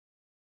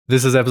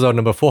This is episode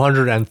number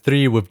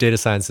 403 with data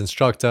science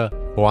instructor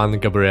Juan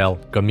Gabriel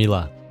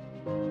Gomila.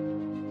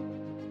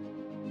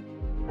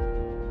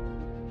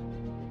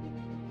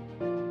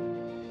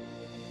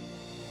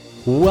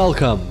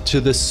 Welcome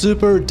to the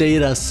Super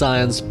Data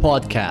Science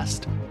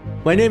Podcast.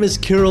 My name is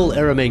Kirill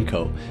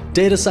Eremenko,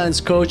 data science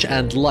coach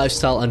and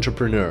lifestyle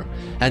entrepreneur.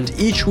 And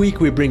each week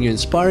we bring you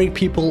inspiring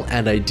people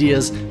and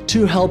ideas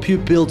to help you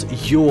build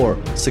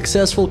your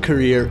successful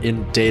career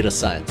in data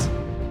science.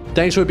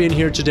 Thanks for being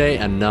here today,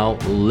 and now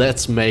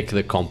let's make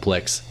the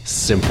complex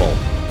simple.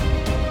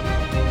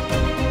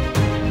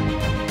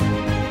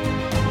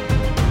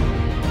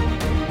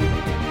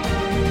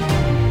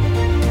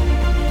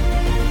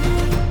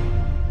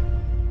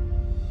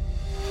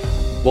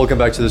 Welcome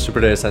back to the Super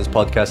Data Science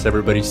Podcast,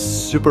 everybody.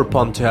 Super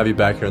pumped to have you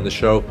back here on the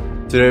show.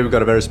 Today we've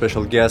got a very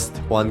special guest,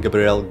 Juan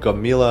Gabriel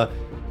Gomila,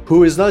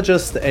 who is not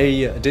just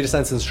a data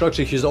science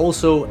instructor, he's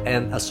also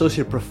an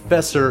associate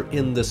professor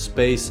in the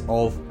space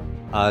of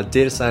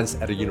data science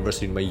at a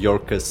university in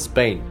Mallorca,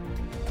 Spain.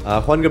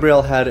 Juan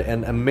Gabriel had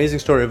an amazing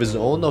story of his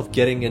own of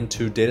getting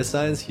into data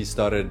science. He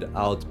started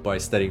out by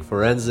studying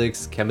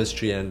forensics,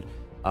 chemistry and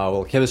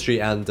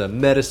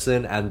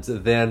medicine, and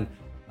then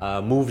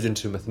moved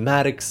into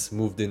mathematics,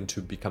 moved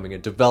into becoming a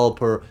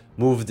developer,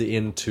 moved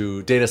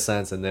into data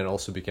science, and then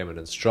also became an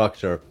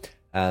instructor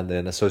and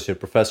an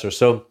associate professor.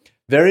 So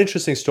very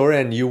interesting story,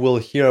 and you will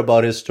hear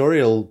about his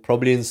story. It'll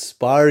probably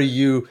inspire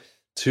you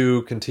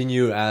to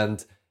continue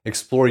and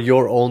explore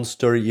your own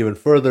story even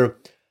further.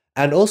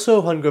 And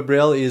also, Juan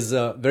Gabriel is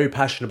very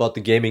passionate about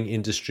the gaming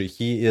industry.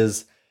 He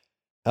is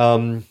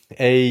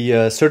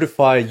a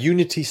certified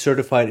Unity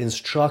certified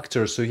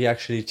instructor, so he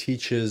actually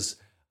teaches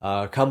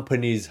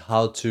companies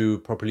how to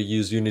properly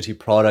use Unity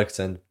products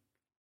and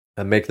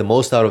make the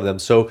most out of them.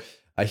 So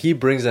he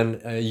brings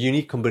a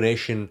unique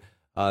combination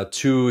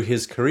to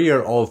his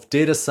career of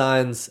data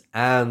science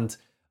and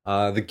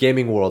the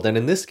gaming world. And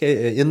in this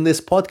case, in this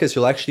podcast,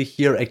 you'll actually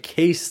hear a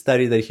case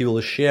study that he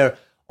will share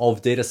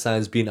of data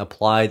science being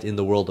applied in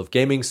the world of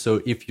gaming.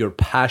 So if you're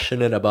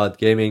passionate about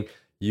gaming,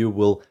 you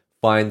will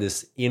find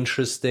this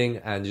interesting,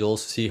 and you'll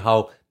see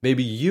how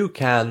maybe you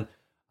can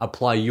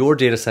apply your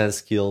data science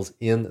skills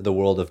in the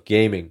world of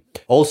gaming.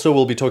 Also,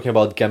 we'll be talking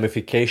about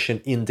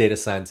gamification in data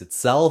science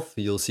itself.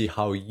 You'll see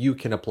how you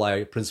can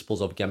apply principles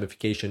of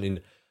gamification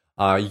in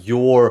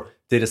your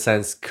data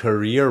science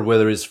career,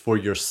 whether it's for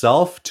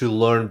yourself to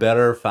learn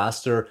better,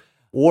 faster,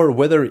 or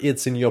whether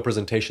it's in your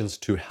presentations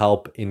to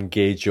help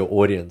engage your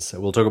audience.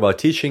 We'll talk about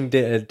teaching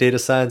data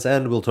science,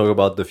 and we'll talk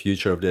about the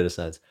future of data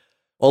science.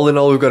 All in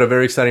all, we've got a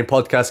very exciting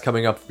podcast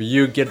coming up for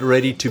you. Get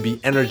ready to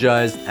be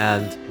energized,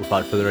 and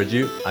without further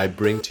ado, I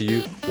bring to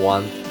you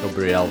Juan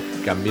Gabriel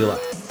Gomila.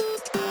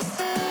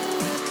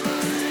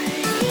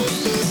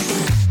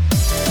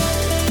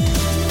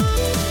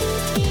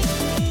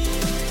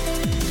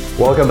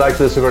 Welcome back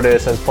to the Super Data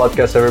Science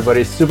Podcast,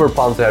 everybody. Super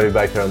pumped to have you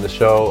back here on the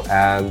show.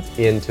 And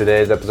in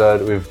today's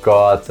episode, we've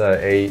got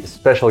a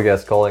special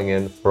guest calling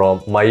in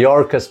from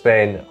Mallorca,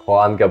 Spain,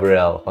 Juan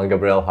Gabriel. Juan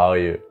Gabriel, how are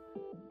you?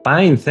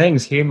 Fine,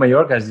 thanks. Here in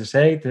Mallorca, as you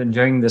said,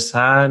 enjoying the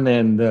sun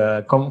and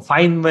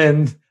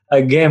confinement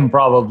again,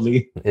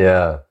 probably.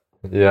 Yeah,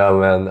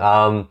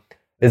 man.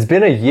 It's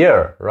been a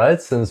year,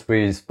 right, since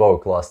we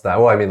spoke last time.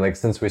 Well, I mean, like,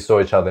 since we saw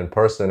each other in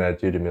person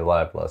at Udemy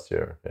Live last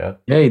year, yeah?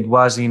 Yeah, it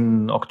was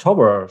in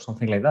October or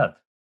something like that.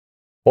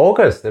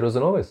 August, it was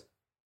in August.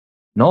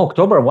 No,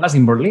 October was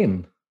in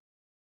Berlin.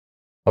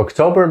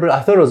 October, I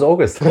thought it was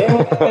August.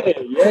 Yeah,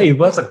 it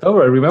was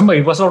October. Remember,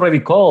 it was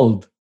already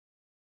cold.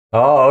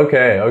 Oh,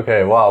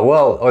 okay. Wow.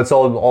 Well, it's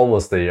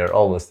almost a year.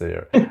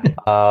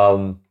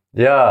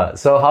 Yeah.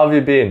 So how have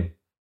you been?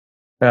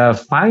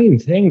 Fine,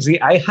 thanks.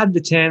 I had the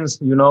chance,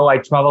 I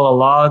travel a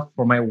lot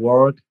for my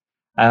work.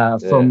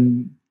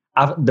 From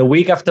the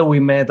week after we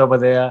met over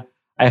there,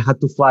 I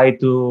had to fly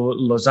to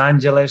Los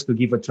Angeles to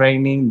give a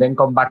training, then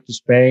come back to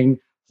Spain,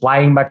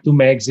 flying back to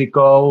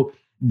Mexico,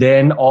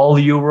 then all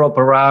Europe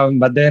around.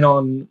 But then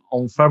on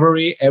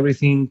February,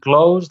 everything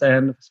closed.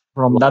 And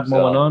from that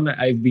moment on,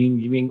 I've been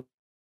giving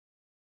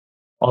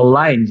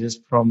online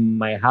just from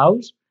my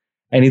house.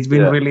 And it's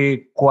been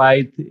really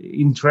quite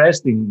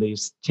interesting,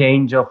 this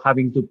change of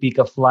having to pick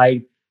a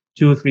flight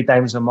 2-3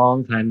 times a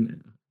month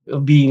and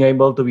being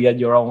able to be at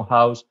your own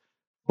house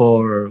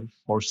for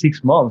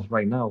 6 months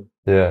right now.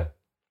 Yeah.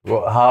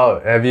 Well,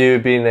 how have you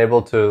been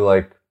able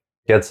to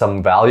get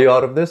some value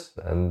out of this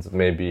and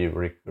maybe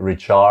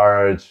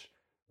recharge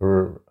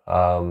or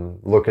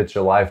look at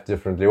your life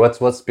differently?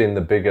 What's been the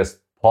biggest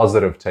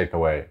positive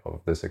takeaway of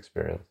this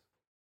experience?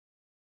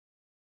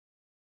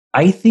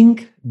 I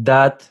think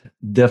that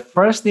the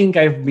first thing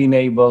I've been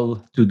able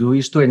to do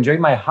is to enjoy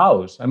my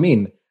house. I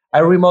mean, I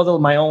remodeled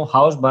my own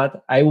house,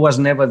 but I was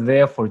never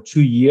there for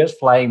 2 years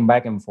flying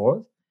back and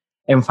forth.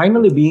 And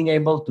finally being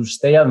able to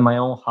stay at my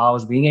own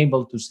house, being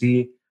able to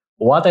see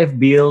what I've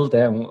built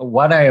and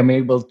what I am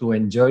able to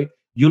enjoy,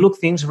 you look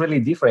things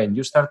really different.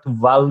 You start to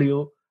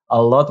value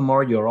a lot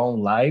more your own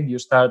life. You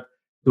start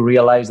to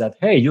realize that,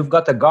 hey, you've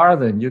got a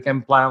garden, you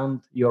can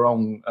plant your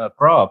own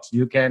crops,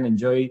 you can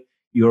enjoy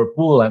your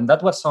pool. And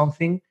that was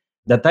something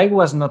that I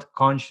was not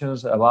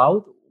conscious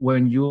about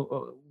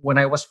when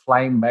I was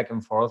flying back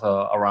and forth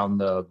around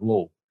the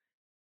globe.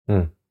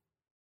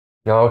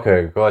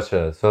 Okay,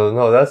 gotcha. So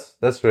no,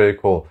 that's really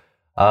cool.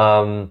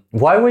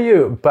 Why were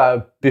you,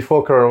 but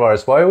before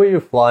coronavirus, why were you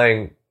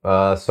flying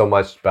so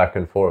much back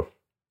and forth?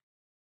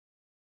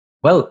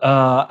 Well,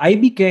 I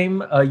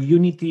became a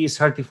Unity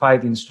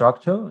certified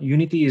instructor.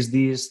 Unity is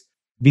this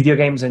video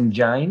games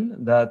engine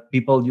that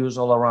people use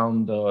all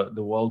around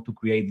the world to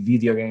create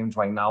video games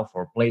right now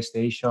for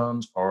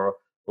PlayStations, for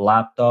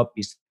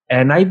laptops.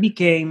 And I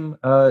became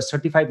a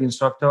certified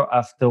instructor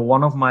after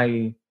one of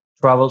my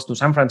travels to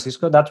San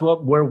Francisco. That's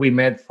where we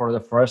met for the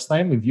first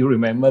time, if you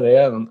remember,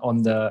 there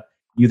on the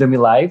Udemy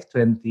Live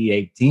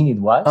 2018 it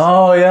was.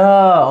 Oh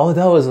yeah. Oh,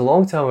 that was a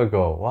long time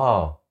ago.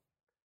 Wow.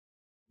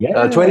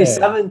 Yeah.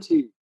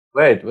 2017.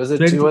 Wait, was it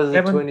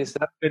 2017?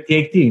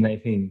 2018, I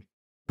think.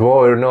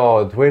 Oh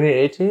no,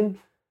 2018?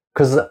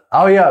 Because,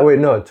 oh yeah, wait,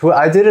 no.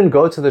 I didn't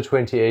go to the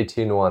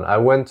 2018 one. I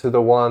went to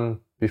the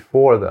one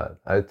before that.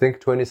 I think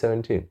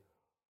 2017.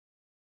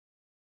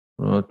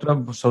 So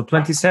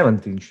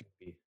 2017 should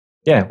be.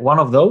 Yeah, one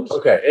of those.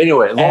 Okay,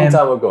 anyway, long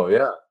time ago,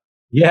 yeah.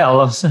 Yeah,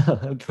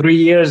 also 3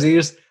 years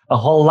is a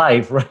whole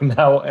life right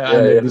now.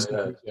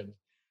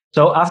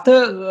 So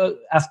after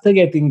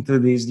getting to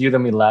this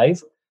Udemy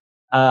Live,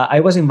 I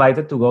was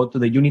invited to go to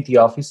the Unity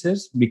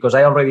offices because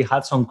I already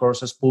had some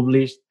courses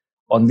published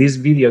on this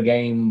video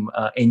game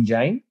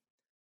engine.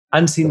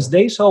 And since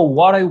they saw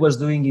what I was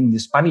doing in the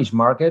Spanish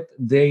market,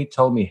 they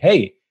told me,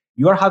 hey,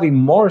 you are having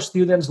more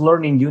students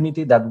learning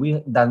Unity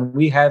than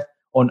we have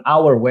on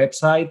our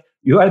website.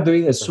 You are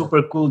doing a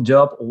super cool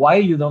job. Why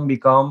you don't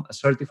become a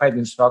certified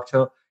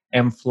instructor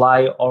and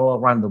fly all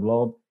around the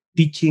globe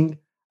teaching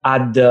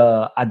at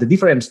the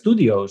different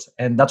studios?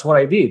 And that's what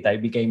I did. I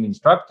became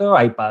instructor.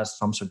 I passed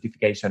some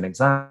certification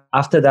exam.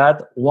 After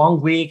that,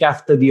 1 week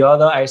after the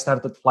other, I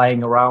started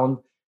flying around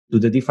to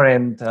the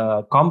different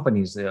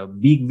companies,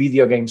 big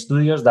video game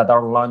studios that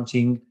are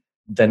launching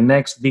the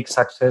next big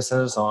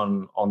successes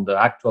on the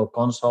actual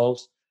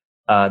consoles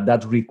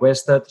that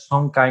requested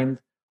some kind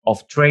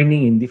of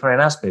training in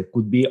different aspects.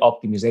 Could be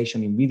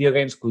optimization in video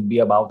games, could be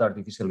about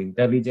artificial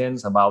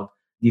intelligence, about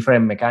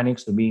different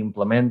mechanics to be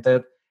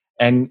implemented.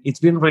 And it's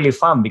been really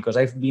fun because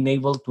I've been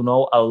able to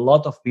know a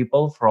lot of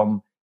people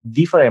from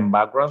different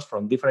backgrounds,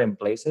 from different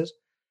places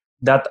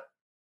that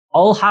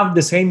all have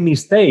the same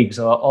mistakes,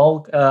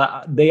 or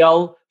they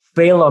all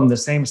fail on the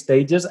same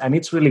stages. And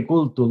it's really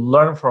cool to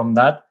learn from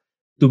that,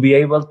 to be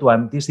able to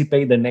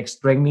anticipate the next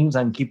trainings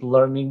and keep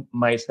learning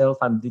myself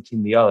and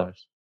teaching the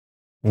others.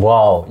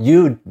 Wow,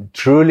 you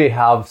truly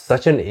have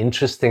such an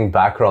interesting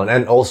background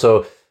and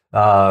also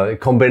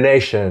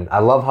combination. I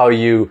love how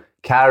you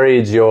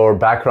carried your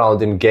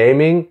background in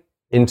gaming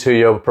into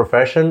your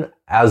profession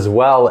as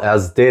well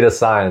as data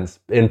science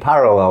in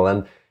parallel.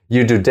 And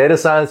you do data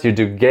science, you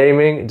do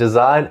gaming,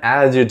 design,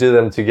 and you do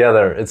them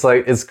together. It's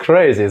like, it's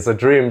crazy. It's a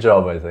dream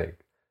job, I think.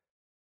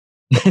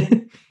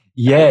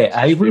 Yeah,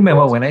 I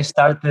remember when I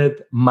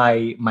started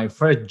my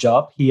first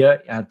job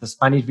here at the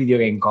Spanish video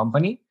game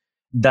company,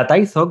 that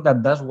I thought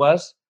that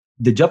was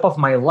the job of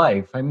my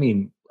life. I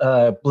mean,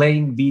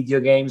 playing video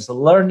games,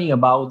 learning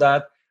about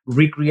that,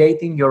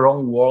 recreating your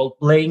own world,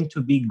 playing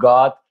to be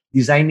God,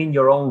 designing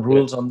your own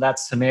rules on that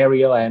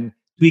scenario, and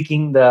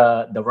tweaking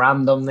the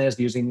randomness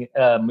using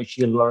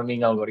machine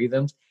learning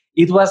algorithms.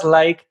 It was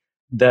like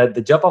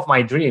the job of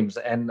my dreams.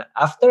 And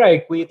after I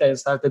quit, I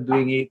started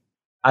doing it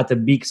at a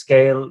big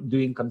scale,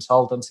 doing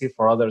consultancy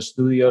for other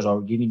studios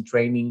or giving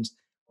trainings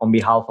on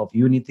behalf of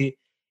Unity.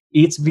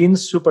 It's been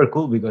super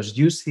cool because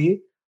you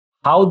see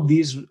how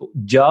this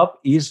job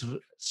is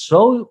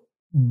so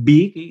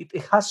big.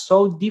 It has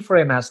so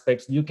different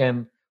aspects you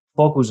can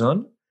focus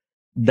on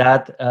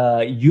that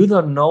you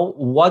don't know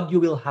what you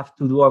will have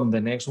to do on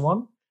the next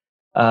one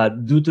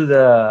due to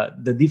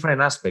the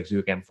different aspects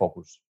you can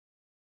focus.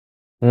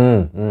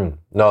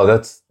 No,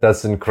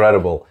 that's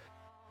incredible.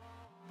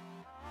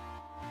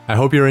 I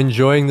hope you're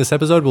enjoying this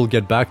episode. We'll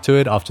get back to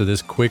it after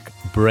this quick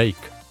break.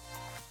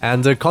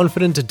 And the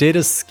Confident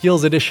Data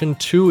Skills Edition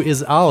 2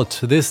 is out.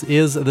 This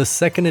is the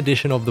second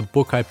edition of the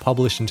book I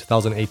published in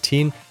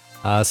 2018.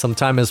 Some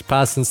time has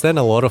passed since then.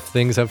 A lot of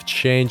things have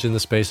changed in the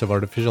space of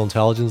artificial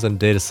intelligence and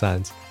data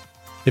science.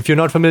 If you're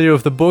not familiar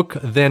with the book,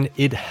 then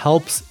it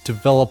helps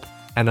develop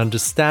an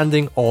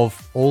understanding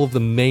of all of the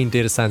main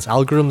data science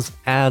algorithms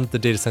and the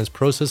data science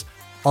process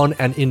on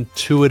an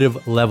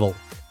intuitive level.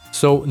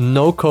 So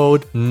no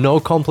code, no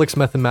complex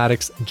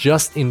mathematics,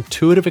 just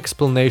intuitive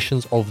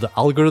explanations of the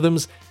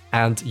algorithms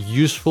and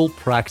useful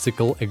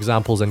practical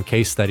examples and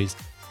case studies.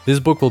 This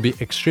book will be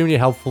extremely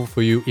helpful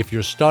for you if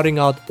you're starting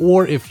out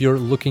or if you're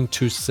looking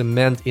to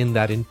cement in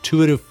that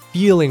intuitive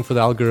feeling for the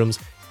algorithms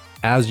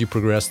as you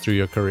progress through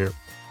your career.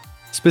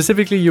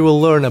 Specifically, you will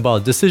learn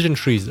about decision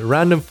trees,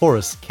 random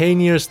forests,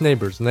 k-nearest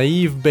neighbors,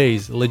 naive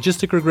Bayes,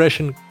 logistic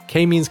regression,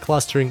 k-means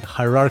clustering,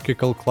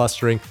 hierarchical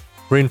clustering,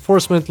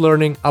 reinforcement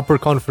learning, upper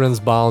confidence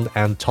bound,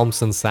 and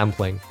Thompson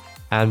sampling.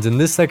 And in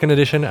this second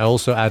edition, I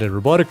also added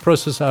robotic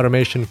process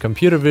automation,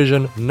 computer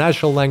vision,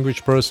 natural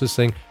language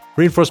processing,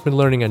 reinforcement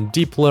learning and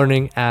deep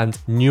learning, and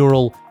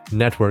neural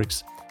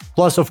networks.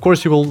 Plus, of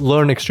course, you will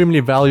learn extremely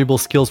valuable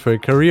skills for your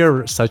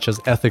career, such as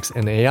ethics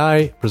and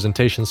AI,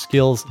 presentation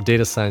skills,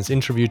 data science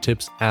interview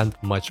tips, and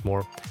much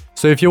more.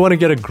 So if you want to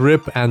get a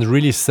grip and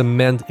really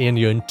cement in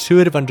your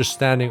intuitive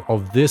understanding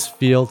of this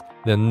field,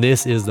 then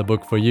this is the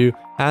book for you.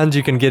 And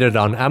you can get it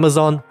on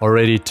Amazon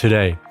already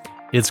today.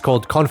 It's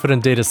called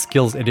Confident Data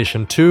Skills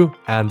Edition 2,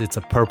 and it's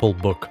a purple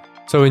book.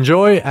 So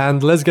enjoy,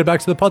 and let's get back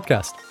to the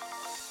podcast.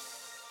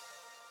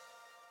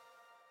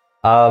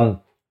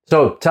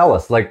 So tell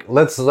us,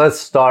 let's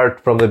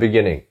start from the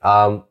beginning.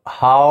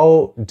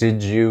 How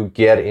did you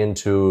get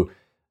into,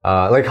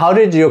 how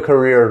did your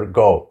career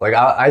go?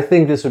 I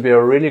think this would be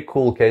a really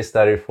cool case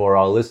study for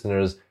our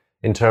listeners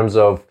in terms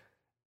of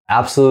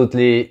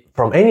absolutely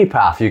from any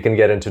path you can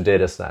get into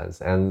data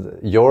science. And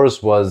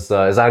yours was,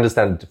 as I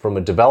understand, from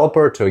a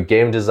developer to a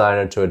game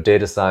designer to a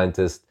data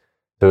scientist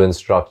to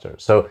instructor.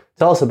 So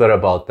tell us a bit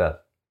about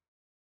that.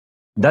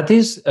 That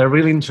is a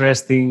really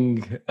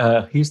interesting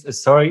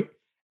story.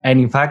 And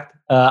in fact,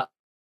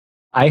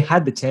 I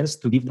had the chance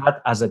to give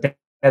that as a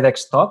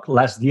TEDx talk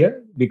last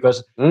year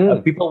because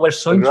people were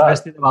so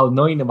interested about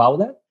knowing about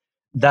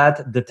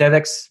that the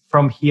TEDx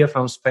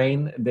from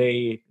Spain,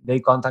 they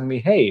contact me,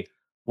 hey,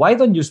 why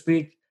don't you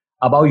speak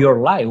about your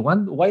life?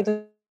 Why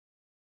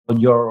don't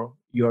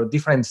your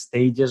different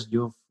stages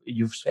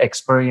you've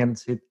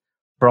experienced it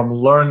from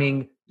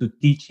learning to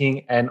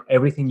teaching and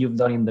everything you've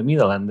done in the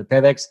middle? And the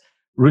TEDx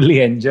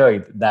really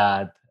enjoyed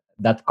that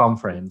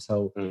conference.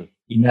 So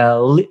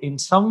in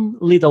some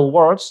little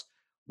words,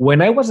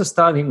 when I was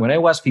studying, when I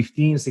was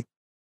 15, 16,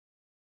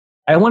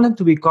 I wanted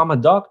to become a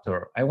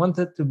doctor. I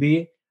wanted to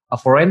be a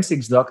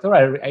forensics doctor.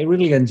 I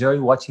really enjoyed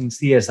watching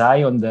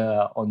CSI on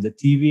the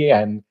TV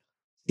and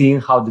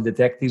seeing how the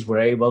detectives were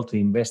able to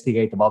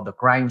investigate about the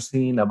crime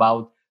scene,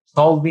 about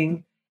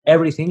solving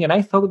everything. And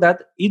I thought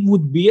that it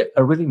would be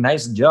a really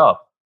nice job.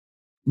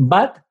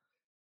 But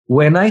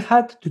when I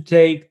had to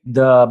take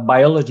the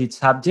biology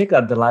subject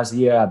at the last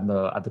year at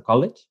the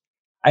college,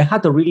 I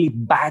had a really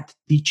bad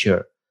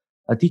teacher,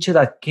 a teacher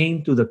that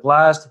came to the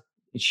class.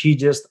 She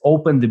just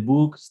opened the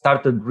book,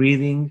 started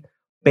reading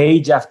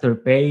page after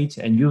page,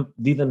 and you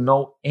didn't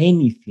know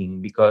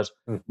anything because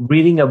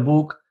reading a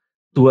book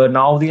to an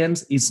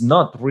audience is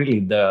not really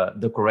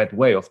the correct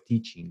way of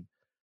teaching.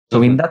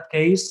 So in that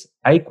case,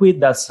 I quit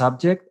that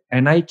subject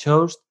and I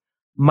chose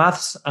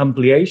maths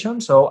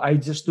ampliation. So I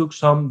just took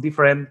some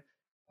different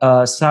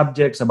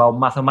subjects about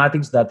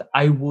mathematics that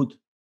I would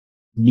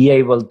be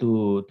able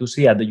to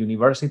see at the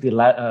university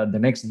the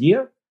next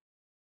year.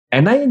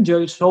 And I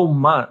enjoyed so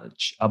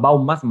much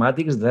about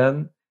mathematics,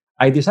 then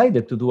I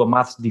decided to do a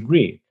maths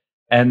degree.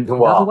 And that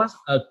was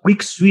a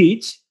quick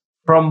switch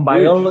from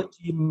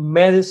biology,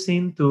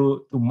 medicine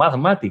to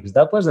mathematics.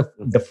 That was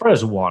the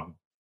first one.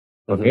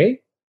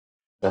 Okay?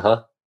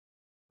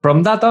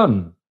 From that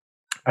on,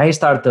 I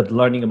started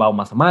learning about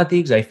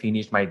mathematics. I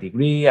finished my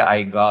degree.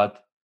 I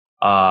got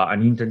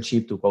an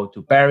internship to go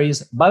to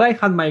Paris. But I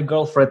had my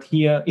girlfriend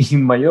here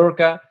in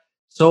Mallorca.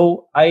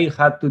 So I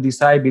had to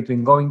decide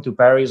between going to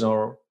Paris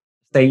or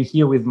staying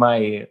here with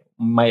my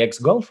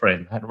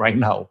ex-girlfriend right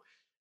now.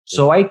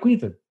 So I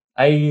quit it.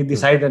 I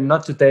decided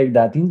not to take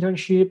that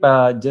internship,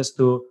 just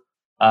to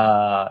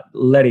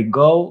let it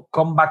go,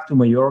 come back to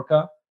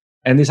Mallorca,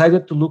 and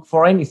decided to look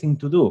for anything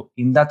to do.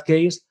 In that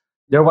case,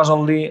 there was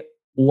only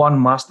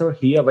one master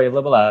here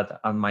available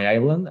on my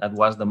island. That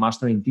was the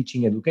master in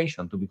teaching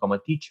education, to become a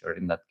teacher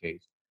in that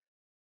case.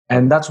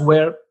 And that's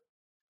where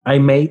I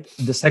made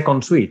the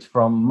second switch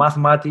from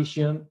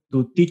mathematician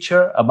to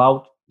teacher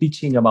about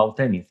teaching about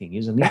anything,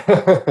 isn't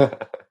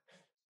it?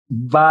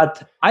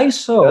 But I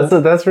saw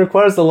that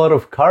requires a lot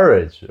of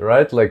courage,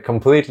 right? Like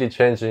completely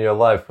changing your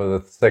life for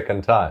the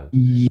second time.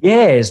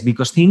 Yes,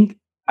 because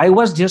I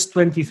was just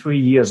 23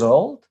 years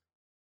old,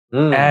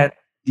 and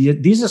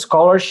this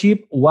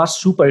scholarship was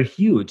super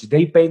huge.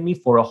 They paid me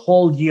for a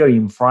whole year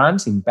in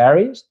France, in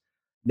Paris.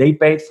 They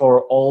paid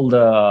for all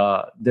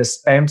the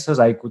expenses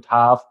I could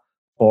have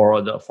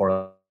for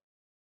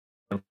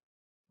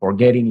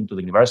getting into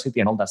the university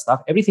and all that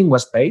stuff. Everything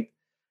was paid.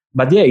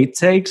 But yeah, it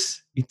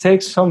takes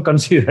some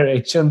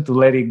consideration to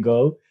let it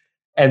go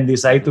and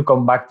decide to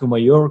come back to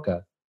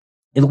Mallorca.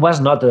 It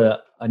was not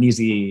an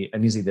easy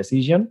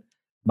decision,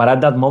 but at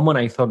that moment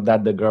I thought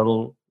that the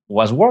girl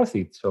was worth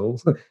it. So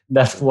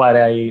that's what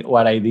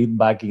I did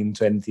back in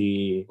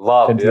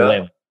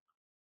 2011.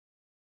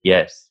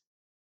 Yes.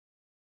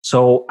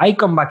 So I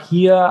come back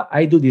here,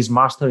 I do this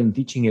master in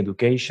teaching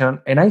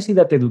education, and I see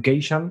that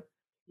education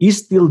is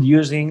still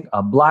using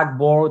a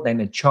blackboard and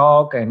a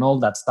chalk and all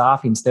that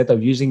stuff instead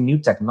of using new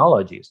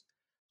technologies.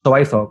 So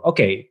I thought,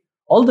 okay,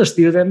 all the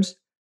students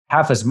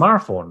have a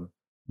smartphone.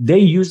 They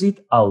use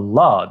it a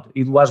lot.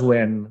 It was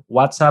when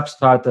WhatsApp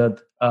started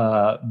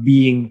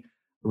being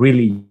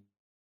really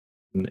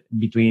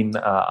between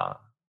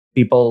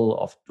people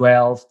of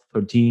 12,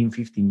 13,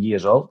 15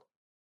 years old.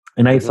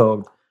 And I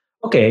thought,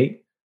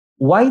 okay,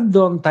 why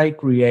don't I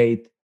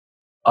create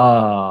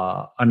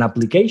an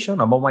application,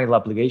 a mobile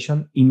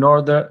application, in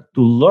order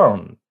to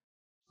learn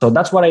So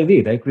that's what I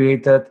did. I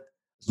created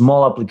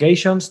small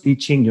applications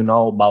teaching,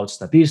 about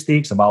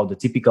statistics, about the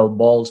typical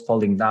balls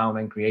falling down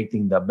and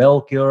creating the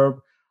bell curve,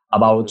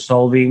 about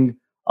solving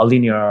a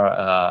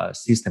linear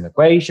system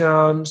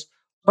equations,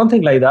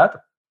 something like that.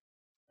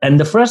 And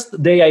the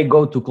first day I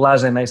go to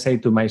class and I say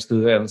to my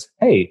students,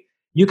 hey,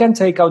 you can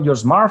take out your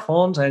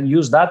smartphones and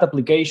use that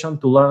application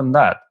to learn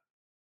that.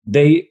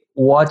 They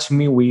watch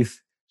me with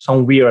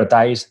some weird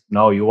eyes.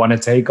 No, you want to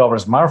take our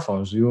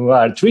smartphones. You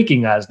are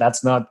tricking us.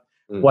 That's not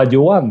what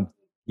you want.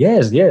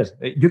 Yes,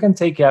 you can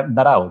take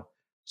that out.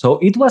 So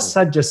it was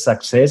such a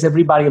success.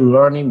 Everybody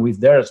learning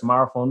with their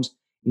smartphones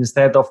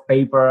instead of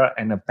paper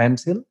and a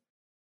pencil,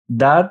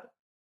 that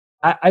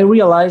I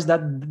realized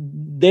that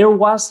there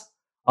was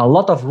a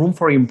lot of room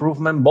for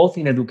improvement, both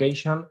in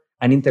education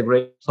and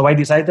integration. So I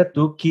decided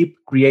to keep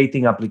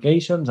creating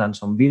applications and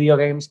some video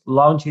games,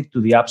 launch it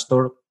to the App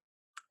Store,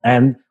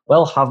 and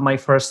have my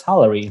first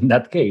salary in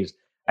that case.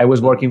 I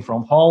was working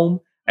from home.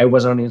 I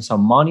was earning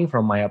some money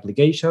from my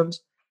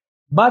applications,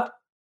 but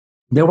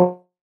there were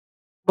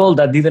people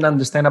that didn't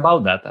understand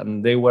about that,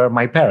 and they were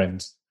my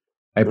parents.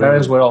 My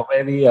parents were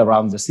already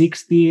around the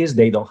 60s.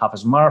 They don't have a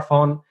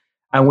smartphone.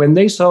 And when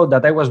they saw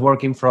that I was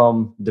working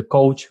from the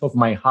couch of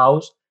my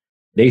house,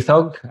 they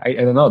thought, I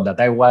don't know, that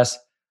I was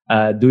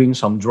doing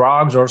some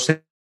drugs or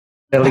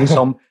selling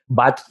some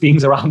bad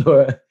things around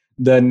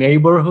the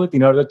neighborhood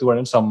in order to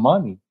earn some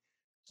money.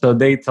 So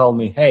they told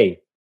me, hey,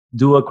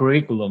 do a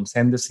curriculum,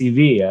 send the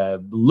CV,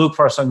 look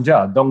for some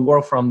job. Don't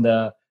work from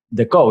the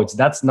coach.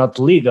 That's not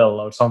legal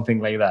or something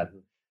like that.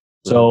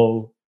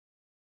 So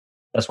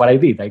that's what I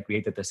did. I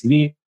created a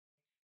CV.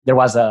 There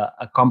was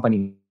a company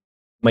in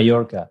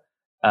Mallorca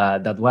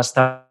that was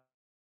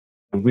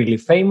really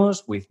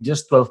famous with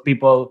just 12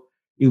 people.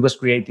 It was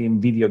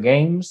creating video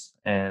games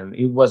and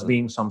it was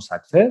being some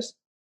success.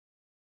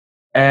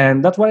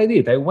 And that's what I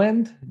did. I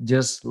went,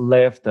 just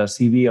left a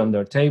CV on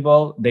their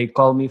table. They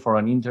called me for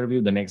an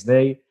interview the next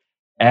day.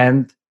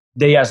 And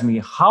they asked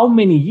me, how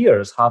many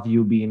years have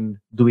you been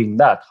doing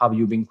that? Have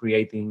you been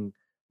creating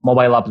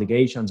mobile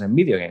applications and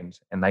video games?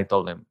 And I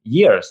told them,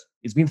 years.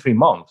 It's been 3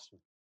 months.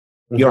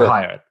 You're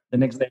hired. The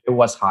next day I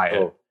was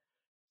hired. Oh.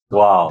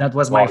 Wow. That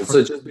was my first.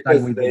 So just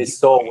because they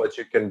saw what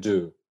you can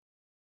do.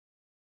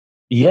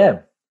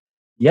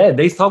 Yeah,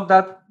 they thought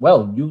that,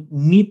 you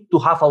need to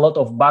have a lot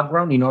of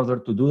background in order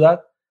to do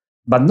that.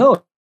 But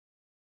no,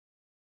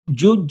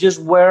 you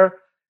just were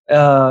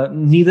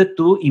needed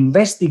to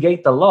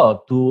investigate a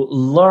lot, to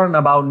learn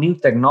about new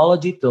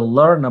technology, to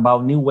learn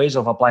about new ways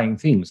of applying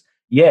things.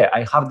 Yeah,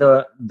 I have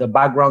the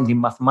background in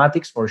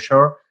mathematics for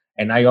sure.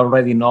 And I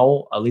already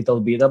know a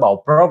little bit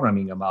about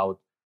programming, about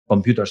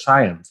computer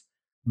science.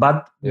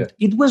 But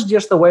it was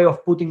just a way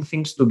of putting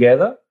things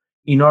together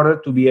in order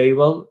to be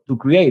able to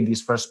create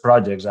these first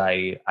projects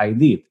I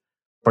did.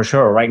 For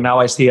sure, right now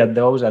I see at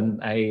those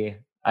and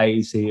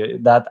I see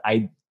that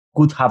I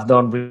could have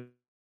done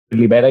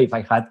really better if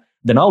I had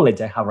the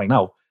knowledge I have right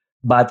now.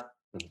 But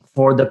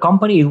for the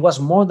company, it was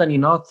more than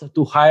enough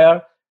to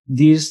hire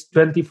this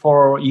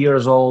 24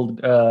 years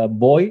old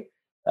boy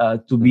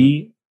to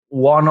be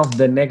one of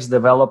the next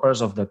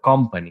developers of the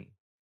company.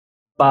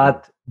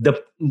 But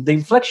the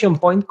inflection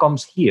point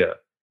comes here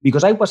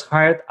because I was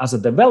hired as a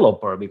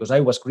developer because I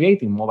was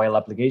creating mobile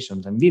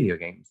applications and video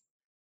games.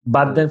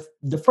 But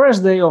the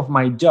first day of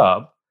my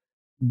job,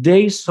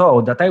 they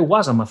saw that I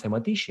was a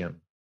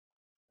mathematician.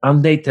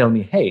 And they tell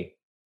me, hey,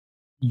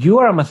 you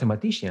are a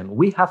mathematician.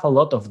 We have a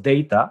lot of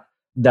data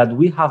that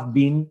we have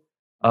been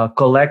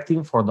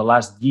collecting for the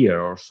last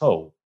year or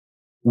so.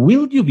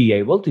 Will you be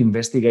able to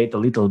investigate a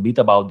little bit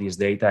about this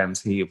data and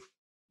see if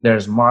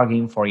there's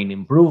margin for an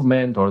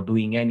improvement or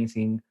doing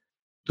anything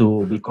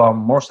to become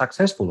more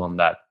successful on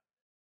that?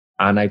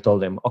 And I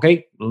told them,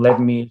 okay, let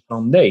me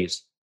some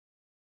days.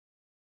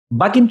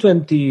 Back in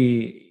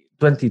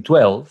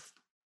 2012,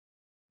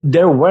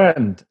 there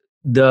weren't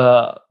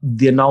the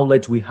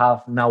knowledge we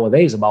have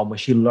nowadays about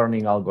machine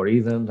learning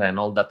algorithms and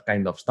all that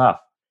kind of stuff.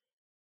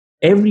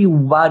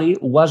 Everybody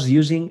was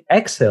using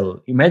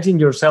Excel. Imagine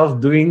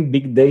yourself doing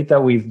big data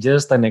with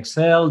just an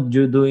Excel,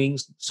 you doing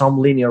some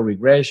linear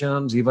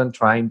regressions, even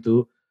trying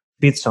to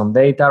fit some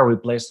data,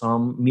 replace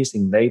some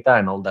missing data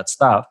and all that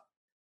stuff.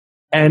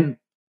 And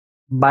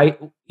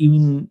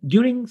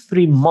during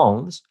 3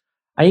 months,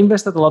 I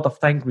invested a lot of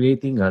time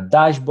creating a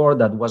dashboard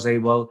that was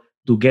able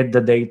to get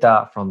the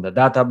data from the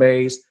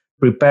database,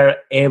 prepare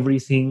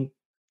everything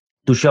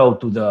to show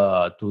to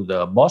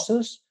the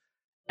bosses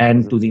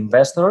and to the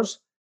investors,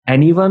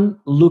 and even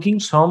looking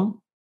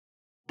some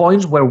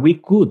points where we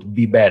could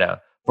be better.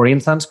 For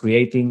instance,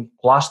 creating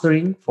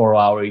clustering for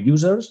our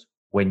users.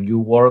 When you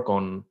work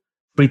on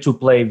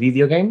free-to-play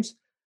video games,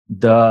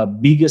 the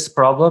biggest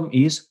problem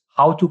is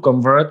how to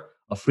convert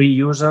a free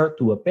user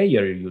to a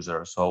payer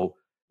user. So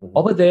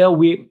over there,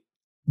 we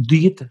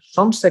did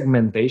some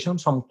segmentation,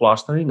 some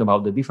clustering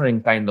about the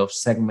different kind of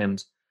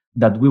segments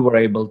that we were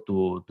able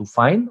to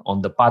find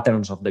on the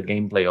patterns of the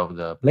gameplay of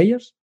the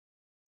players.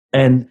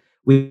 And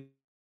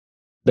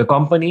the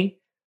company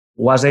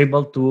was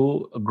able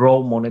to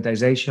grow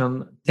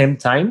monetization 10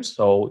 times.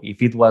 So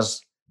if it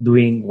was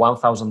doing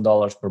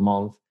 $1,000 per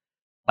month,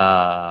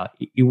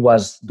 it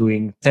was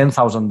doing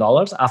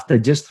 $10,000. After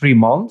just 3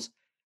 months,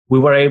 we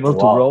were able to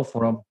grow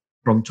from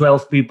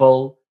 12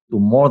 people to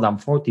more than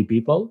 40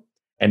 people.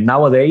 And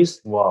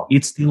nowadays,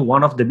 it's still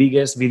one of the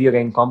biggest video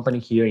game company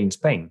here in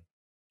Spain.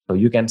 So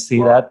you can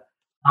see that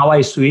how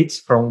I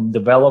switched from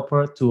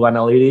developer to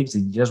analytics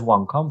in just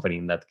one company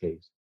in that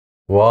case.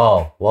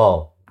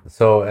 Wow.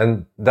 So,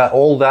 and that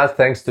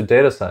thanks to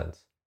data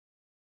science.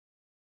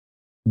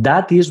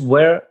 That is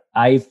where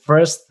I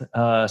first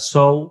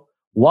saw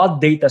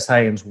what data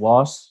science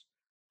was,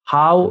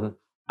 how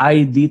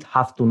I did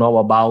have to know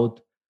about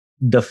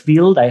the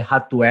field I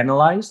had to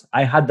analyze.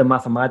 I had the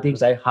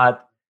mathematics, I had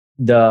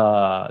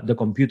the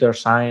computer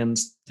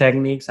science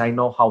techniques, I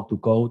know how to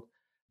code,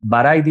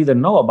 but I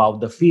didn't know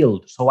about the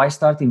field. So I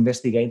started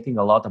investigating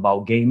a lot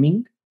about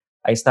gaming.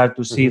 I started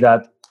to see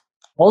that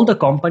all the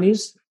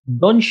companies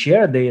don't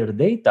share their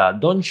data,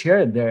 don't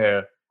share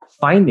their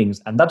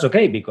findings. And that's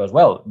okay because,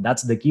 well,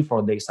 that's the key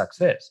for their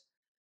success.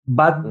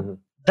 But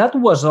that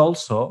was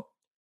also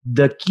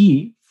the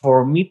key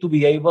for me to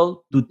be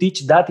able to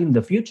teach that in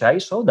the future. I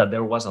saw that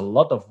there was a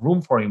lot of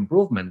room for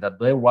improvement, that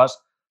there was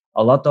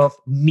a lot of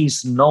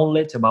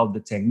misknowledge about the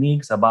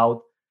techniques,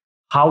 about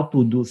how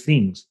to do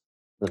things.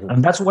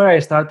 And that's where I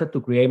started to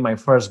create my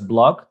first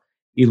blog.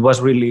 It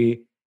was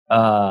really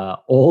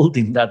old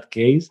in that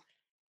case.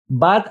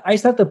 But I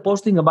started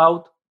posting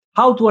about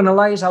how to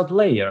analyze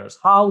outliers,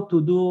 how to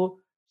do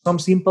some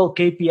simple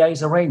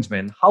KPIs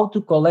arrangement, how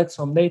to collect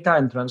some data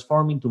and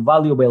transform into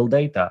valuable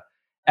data.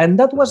 And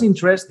that was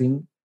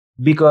interesting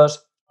because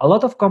a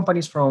lot of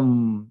companies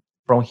from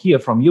here,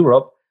 from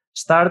Europe,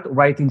 start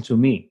writing to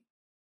me.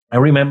 I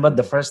remember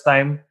the first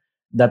time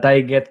that I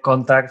get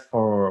contact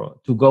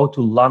to go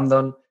to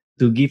London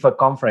to give a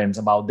conference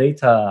about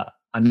data,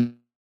 and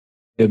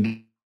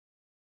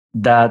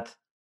that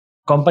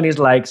companies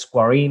like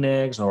Square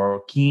Enix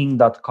or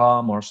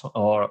King.com or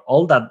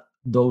all that,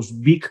 those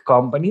big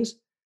companies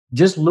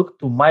just looked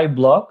to my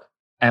blog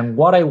and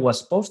what I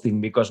was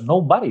posting because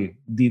nobody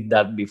did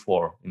that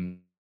before.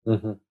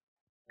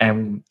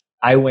 And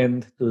I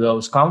went to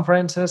those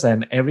conferences,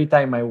 and every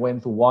time I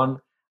went to one,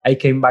 I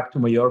came back to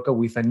Mallorca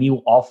with a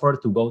new offer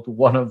to go to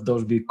one of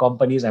those big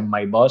companies, and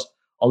my boss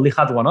only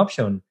had one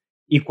option: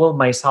 equal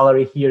my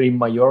salary here in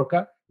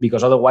Mallorca,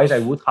 because otherwise I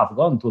would have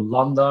gone to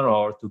London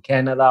or to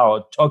Canada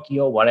or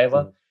Tokyo,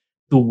 whatever,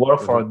 to work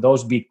for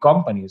those big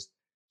companies.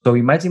 So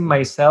imagine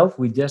myself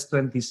with just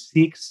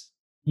 26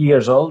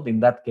 years old in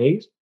that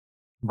case,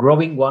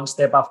 growing one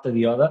step after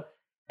the other,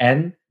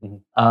 and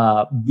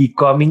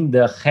becoming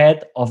the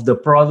head of the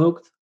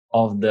product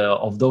of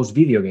those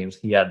video games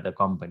here at the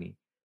company.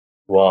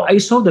 Wow. I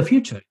saw the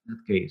future in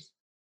that case.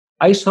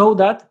 I saw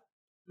that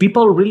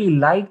people really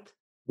liked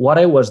what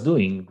I was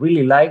doing,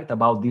 really liked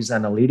about these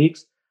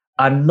analytics,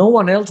 and no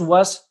one else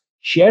was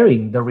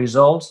sharing the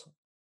results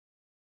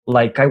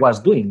like I was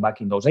doing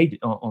back in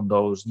on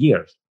those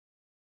years.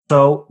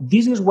 So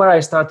this is where I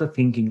started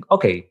thinking,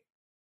 okay,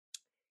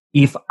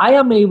 if I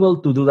am able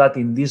to do that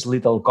in this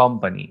little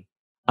company,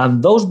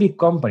 and those big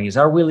companies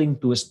are willing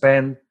to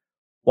spend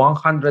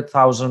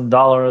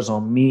 $100,000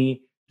 on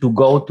me to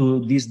go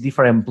to these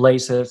different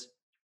places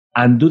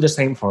and do the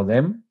same for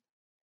them,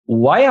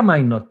 why am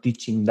I not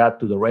teaching that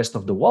to the rest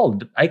of the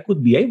world? I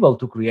could be able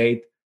to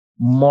create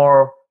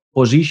more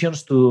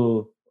positions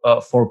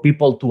for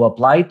people to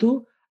apply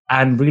to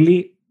and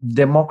really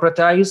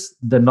democratize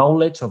the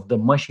knowledge of the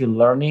machine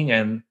learning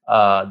and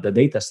the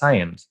data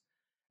science.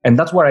 And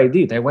that's what I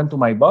did. I went to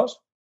my boss.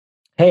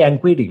 Hey, I'm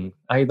quitting.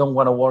 I don't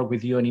want to work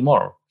with you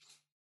anymore.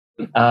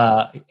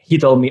 He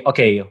told me,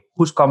 okay,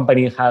 whose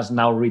company has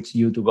now reached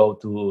you to go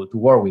to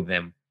work with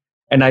them?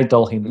 And I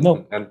told him,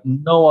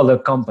 no other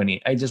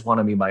company. I just want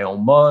to be my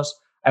own boss.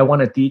 I want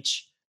to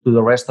teach to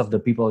the rest of the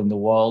people in the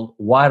world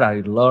what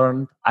I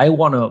learned. I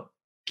want to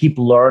keep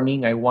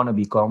learning. I want to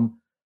become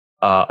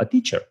a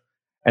teacher.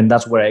 And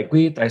that's where I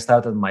quit. I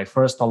started my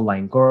first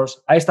online course.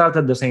 I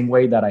started the same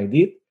way that I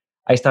did.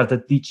 I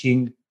started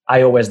teaching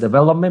iOS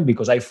development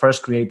because I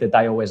first created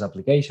iOS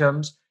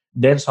applications,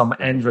 then some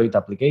Android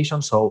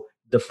applications. So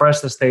the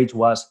first stage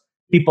was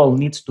people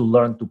need to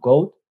learn to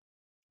code.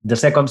 The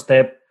second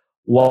step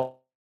was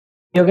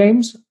video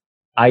games.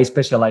 I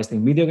specialized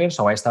in video games,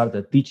 so I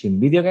started teaching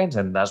video games,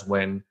 and that's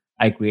when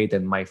I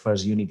created my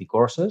first Unity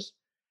courses.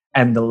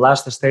 And the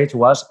last stage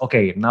was,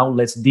 okay, now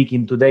let's dig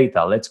into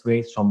data. Let's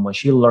create some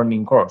machine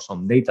learning course,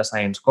 some data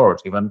science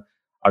course, even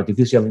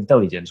artificial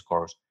intelligence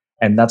course.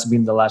 And that's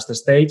been the last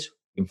stage.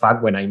 In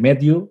fact, when I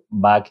met you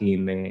back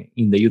in the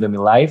Udemy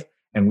Live,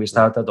 and we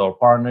started our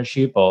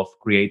partnership of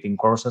creating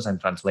courses and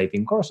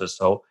translating courses.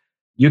 So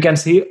you can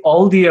see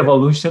all the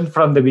evolution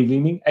from the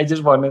beginning. I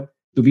just wanted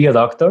to be a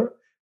doctor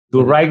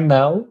to right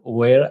now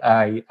where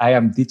I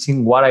am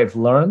teaching what I've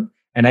learned,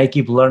 and I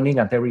keep learning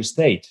at every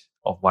stage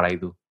of what I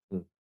do.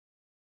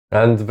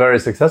 And very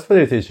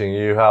successfully teaching.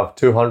 You have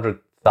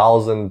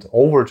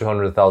over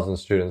 200,000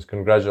 students.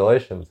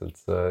 Congratulations.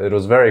 It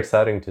was very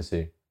exciting to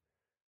see.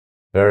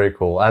 Very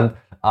cool.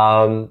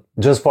 And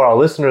just for our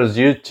listeners,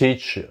 you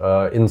teach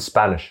in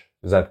Spanish.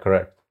 Is that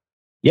correct?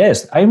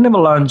 Yes, I've never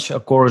launched a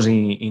course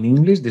in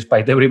English,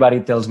 despite everybody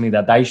tells me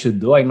that I should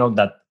do. I know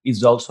that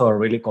it's also a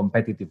really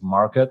competitive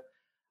market.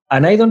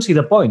 And I don't see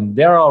the point.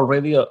 There are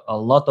already a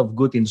lot of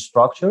good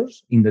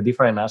instructors in the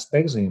different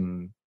aspects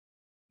in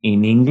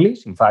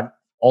English. In fact,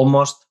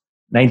 almost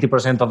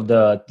 90% of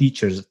the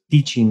teachers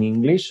teach in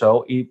English.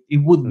 So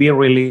it would be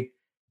really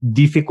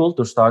difficult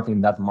to start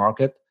in that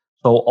market.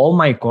 So all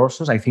my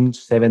courses, I think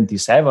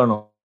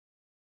 77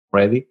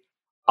 already,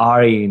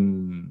 are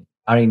in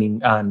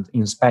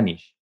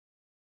Spanish.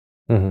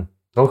 Hmm.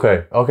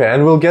 Okay, okay,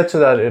 and we'll get to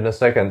that in a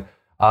second.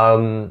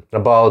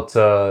 About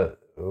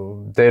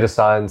data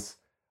science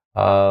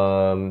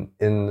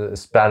in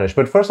Spanish,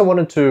 but first I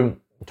wanted to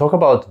talk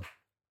about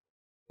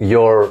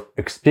your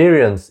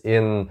experience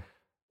in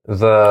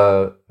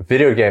the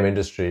video game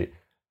industry.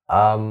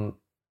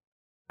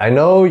 I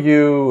know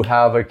you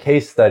have a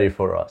case study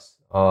for us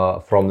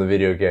from the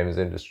video games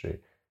industry.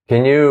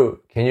 Can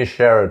you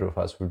share it with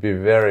us? We'd be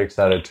very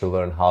excited to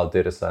learn how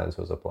data science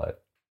was applied.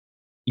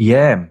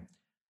 Yeah.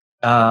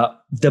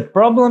 The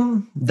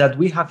problem that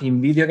we have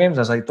in video games,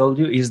 as I told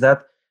you, is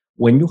that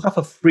when you have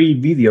a free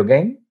video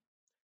game,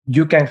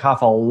 you can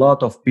have a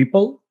lot of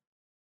people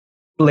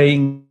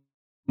playing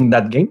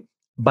that game,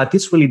 but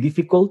it's really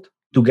difficult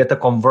to get a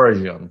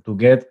conversion, to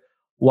get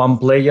one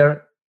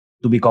player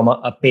to become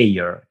a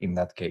payer in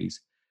that case.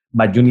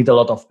 But you need a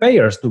lot of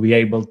payers to be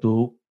able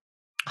to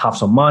have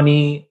some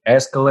money,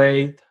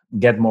 escalate,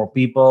 get more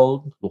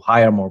people, to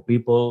hire more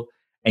people,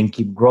 and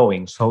keep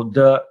growing. So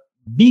the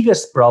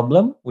biggest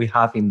problem we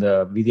have in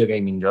the video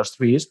game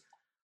industry is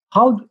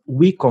how do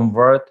we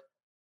convert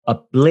a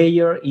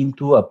player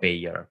into a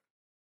payer.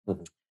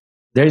 Mhm.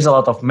 There is a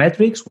lot of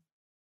metrics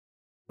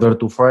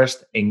to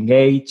first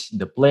engage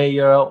the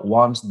player.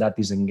 Once that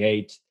is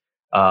engaged,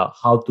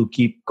 how to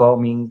keep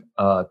coming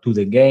to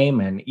the game,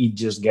 and it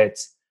just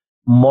gets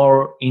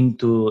more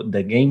into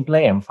the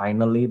gameplay. And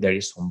finally, there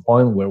is some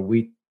point where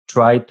we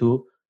try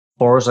to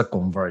force a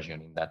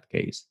conversion in that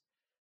case.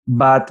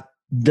 But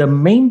the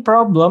main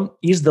problem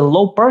is the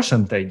low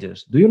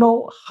percentages. Do you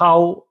know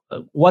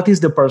what is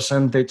the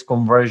percentage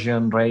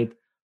conversion rate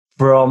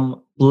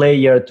from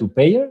player to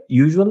payer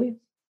usually?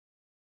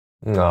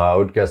 No, I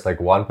would guess like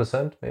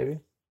 1%, maybe.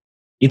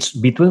 It's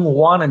between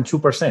 1 and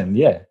 2%.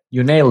 Yeah,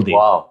 you nailed it.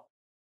 Wow.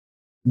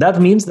 That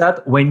means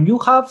that when you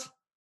have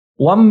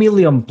 1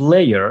 million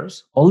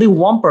players, only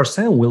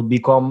 1% will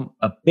become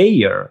a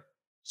payer.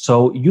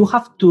 So you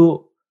have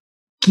to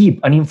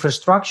keep an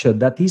infrastructure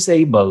that is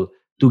able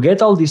to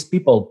get all these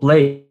people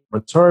play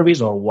for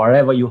service or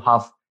whatever you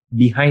have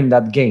behind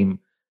that game,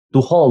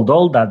 to hold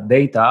all that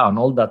data and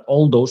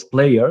all those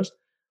players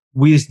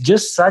with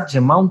just such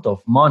amount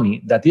of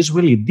money that is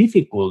really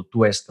difficult to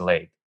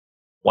escalate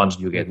once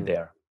you get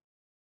there.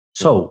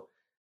 So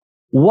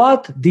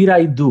what did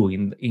I do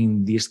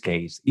in this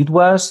case? It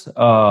was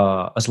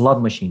a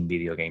slot machine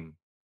video game.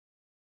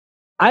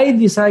 I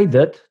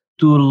decided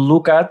to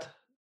look at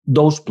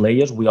those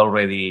players we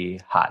already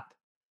had.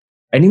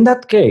 And in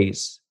that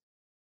case,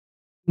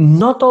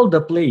 not all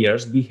the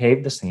players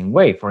behave the same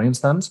way. For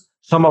instance,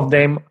 some of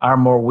them are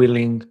more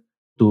willing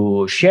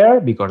to share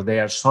because they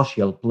are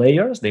social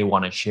players. They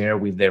want to share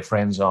with their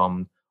friends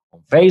on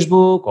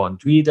Facebook, on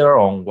Twitter,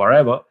 on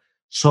wherever.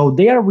 So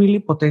they are really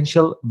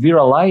potential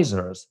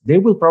viralizers. They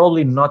will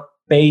probably not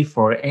pay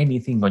for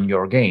anything on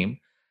your game,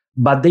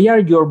 but they are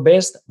your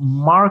best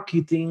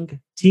marketing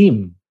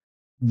team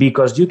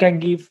because you can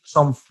give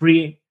some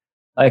free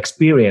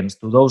experience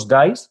to those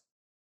guys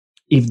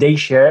if they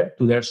share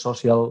to their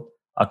social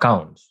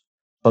accounts.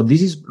 So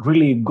this is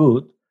really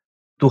good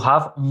to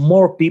have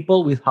more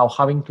people without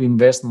having to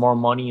invest more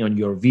money on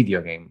your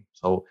video game.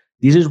 So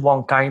this is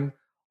one kind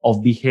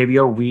of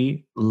behavior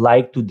we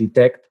like to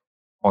detect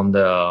on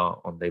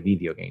the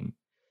video game.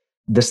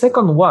 The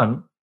second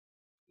one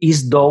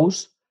is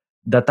those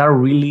that are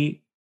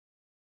really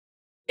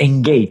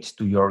engaged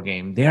to your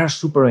game. They are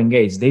super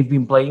engaged. They've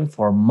been playing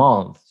for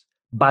months,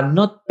 but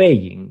not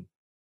paying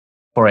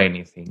for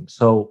anything.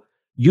 So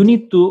you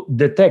need to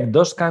detect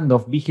those kind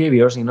of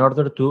behaviors in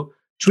order to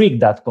trick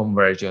that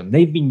conversion.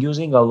 They've been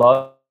using a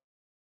lot.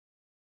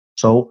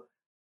 So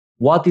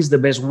what is the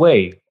best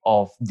way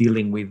of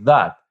dealing with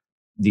that?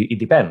 It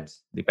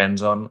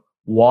depends on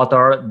what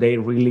are they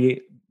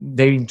really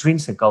their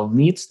intrinsic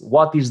needs.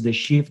 What is the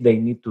shift they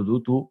need to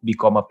do to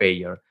become a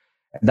payer?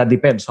 That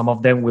depends. Some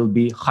of them will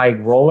be high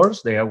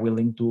rollers. They are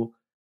willing to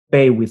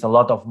pay with a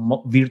lot of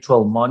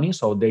virtual money,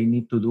 so they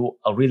need to do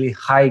a really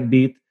high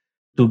bid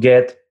to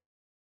get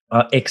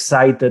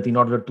excited in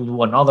order to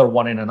do another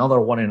one and another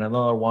one and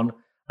another one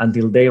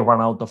until they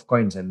run out of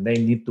coins and they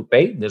need to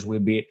pay. This will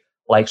be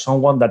like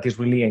someone that is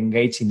really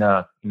engaged in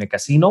a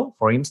casino,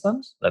 for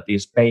instance, that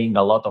is paying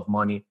a lot of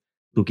money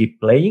to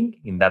keep playing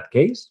in that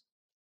case.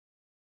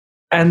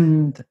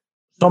 And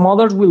some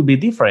others will be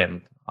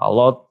different.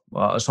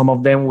 Some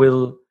of them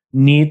will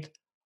need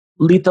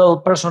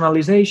little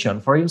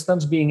personalization. For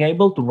instance, being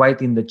able to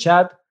write in the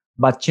chat,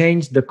 but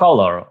change the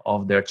color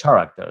of their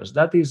characters.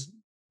 That is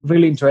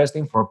really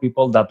interesting for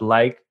people that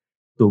like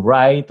to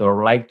write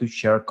or like to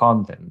share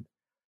content.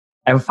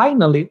 And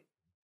finally,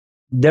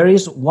 there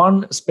is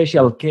one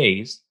special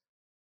case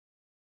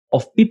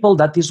of people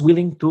that is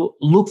willing to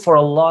look for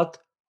a lot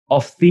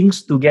of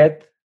things to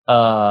get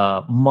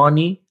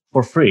money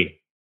for free.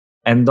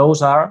 And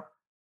those are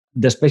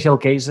the special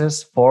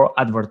cases for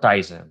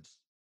advertisements.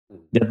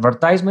 The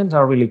advertisements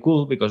are really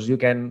cool because you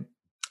can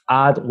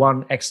add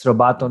one extra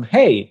button.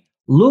 Hey,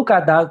 look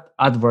at that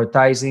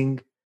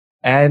advertising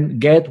and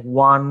get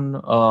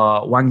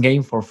one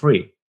game for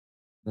free.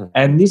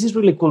 And this is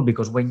really cool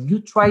because when you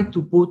try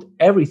to put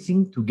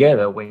everything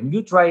together, when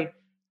you try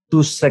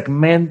to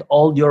segment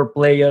all your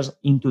players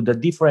into the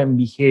different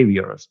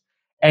behaviors,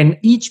 and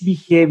each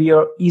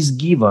behavior is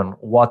given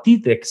what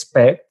it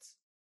expects,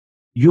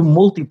 you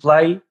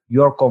multiply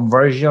your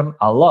conversion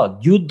a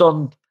lot. You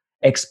don't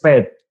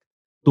expect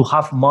to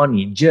have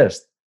money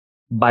just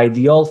by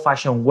the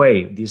old-fashioned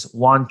way, this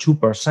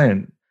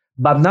 1-2%.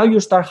 But now you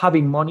start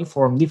having money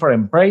from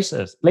different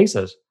places,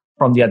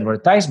 from the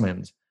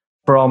advertisements,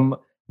 from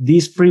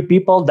these free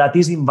people that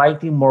is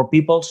inviting more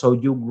people, so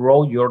you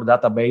grow your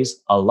database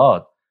a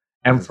lot,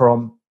 and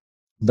from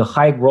the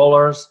high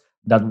rollers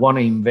that want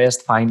to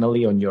invest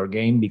finally on your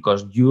game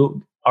because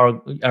you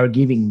are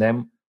giving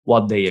them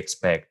what they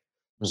expect.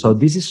 So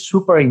this is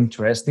super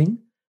interesting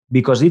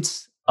because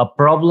it's a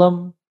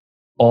problem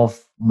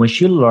of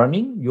machine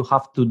learning. You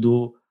have to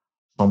do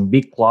some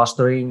big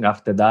clustering.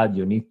 After that,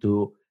 you need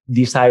to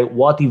decide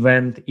what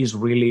event is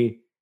really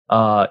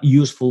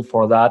useful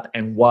for that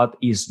and what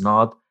is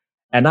not.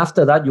 And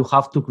after that, you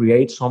have to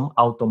create some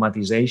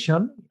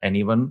automatization and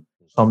even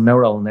some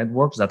neural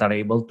networks that are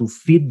able to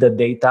feed the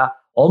data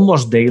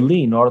almost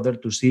daily in order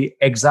to see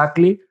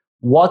exactly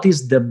what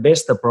is the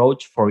best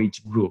approach for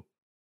each group.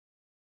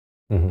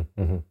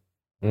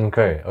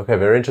 Okay,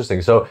 very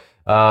interesting. So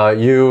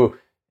you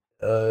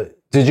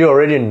did you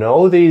already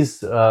know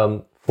these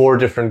 4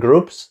 different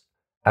groups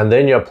and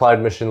then you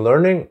applied machine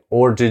learning,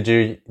 or did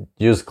you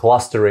use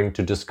clustering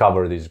to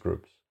discover these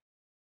groups?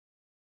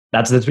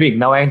 That's the trick.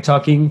 Now I'm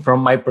talking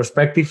from my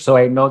perspective, so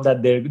I know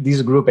that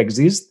this group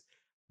exists.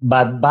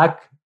 But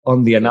back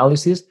on the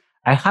analysis,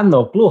 I had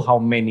no clue how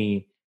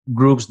many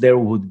groups there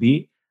would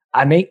be.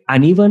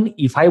 And even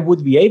if I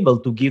would be able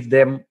to give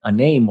them a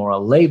name or a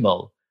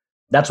label,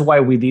 that's why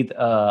we did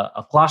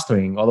a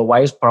clustering.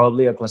 Otherwise,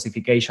 probably a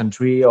classification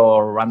tree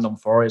or random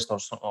forest or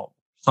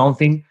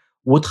something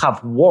would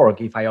have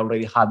worked if I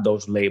already had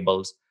those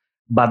labels.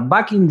 But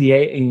back in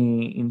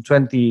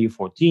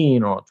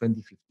 2014 or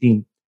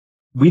 2015,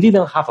 we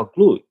didn't have a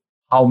clue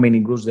how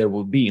many groups there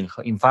would be.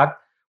 In fact,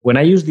 when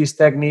I use this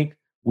technique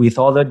with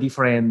other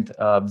different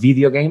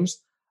video games,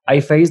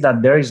 I face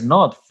that there is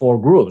not 4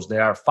 groups.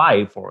 There are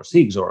 5 or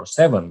 6 or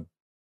 7.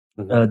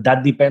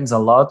 That depends a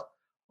lot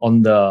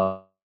on the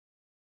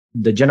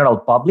general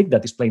public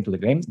that is playing to the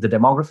game. The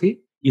demography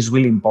is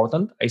really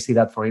important. I see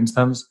that, for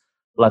instance,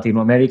 Latin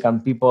American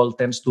people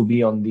tends to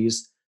be on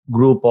this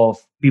group of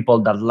people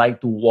that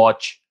like to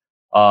watch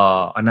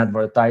an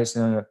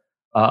advertiser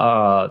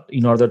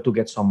in order to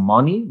get some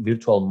money,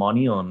 virtual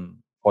money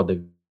for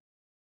the.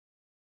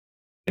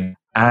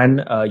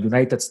 And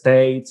United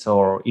States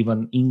or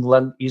even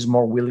England is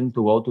more willing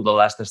to go to the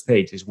last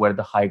stage, is where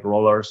the high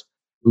rollers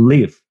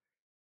live.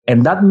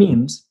 And that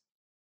means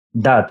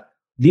that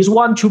this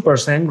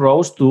 1-2%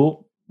 grows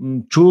to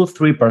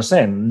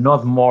 2-3%,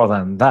 not more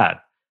than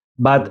that.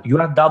 But you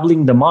are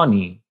doubling the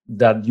money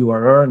that you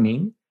are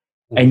earning,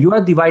 and you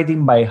are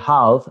dividing by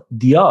half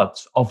the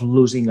odds of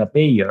losing a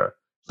payer.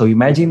 So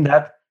imagine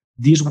that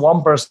this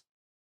 1%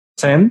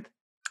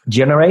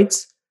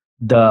 generates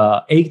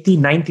the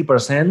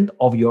 80-90%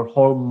 of your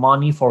whole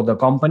money for the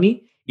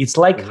company. It's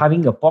like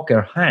having a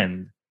poker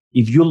hand.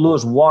 If you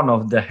lose one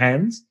of the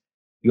hands,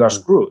 you are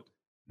screwed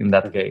in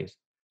that case.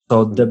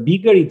 So the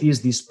bigger it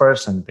is, this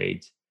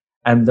percentage,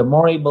 and the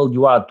more able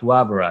you are to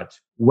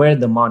average where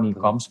the money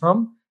comes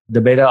from,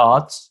 the better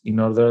odds in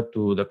order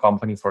to the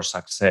company for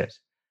success.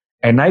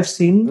 And I've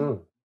seen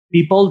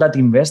people that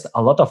invest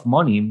a lot of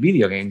money in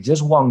video games.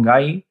 Just one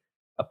guy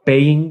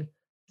paying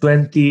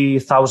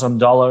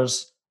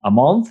 $20,000 a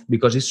month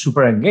because he's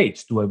super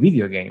engaged to a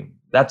video game.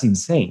 That's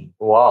insane.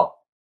 Wow.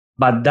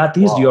 But that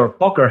is your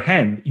poker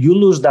hand. You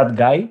lose that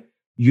guy,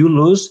 you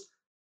lose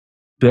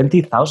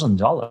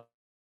 $20,000.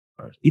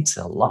 It's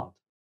a lot.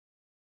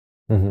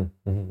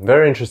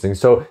 Very interesting.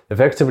 So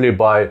effectively,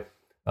 by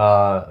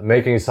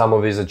making some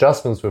of these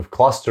adjustments with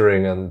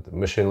clustering and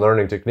machine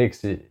learning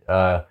techniques,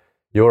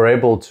 you're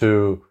able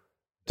to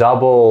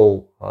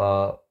double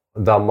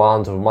the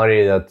amount of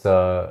money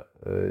that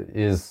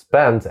is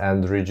spent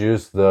and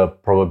reduce the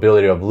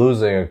probability of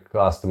losing a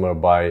customer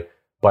by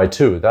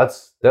 2.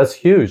 That's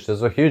huge.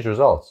 Those are huge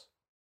results.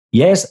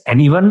 Yes, and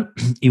even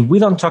if we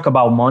don't talk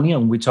about money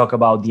and we talk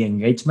about the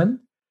engagement,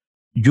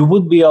 you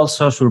would be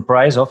also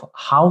surprised of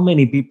how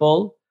many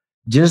people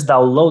just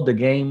download the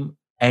game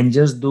and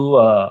just do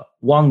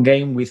one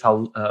game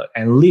without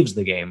and leaves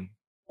the game.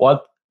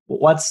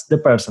 What's the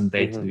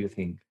percentage, do you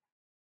think?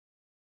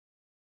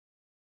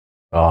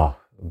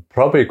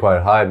 Probably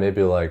quite high,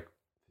 maybe like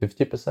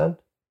 50%.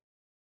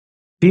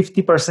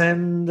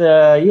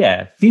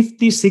 50%,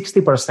 50,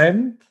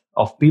 60%.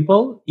 of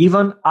people,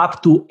 even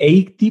up to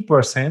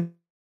 80%,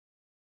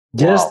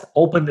 just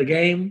open the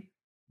game,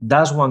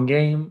 does one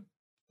game,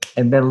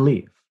 and then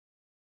leave.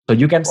 So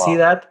you can see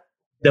that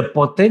the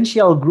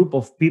potential group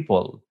of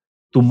people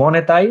to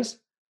monetize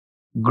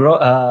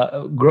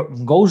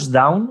goes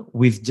down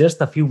with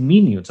just a few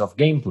minutes of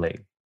gameplay.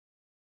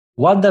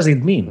 What does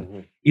it mean? Mm-hmm.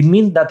 It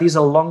means that it's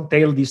a long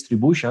tail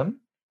distribution,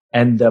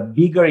 and the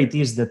bigger it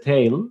is the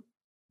tail,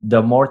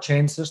 the more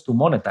chances to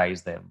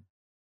monetize them.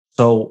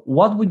 So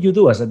what would you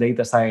do as a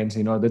data science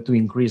in order to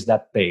increase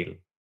that tail?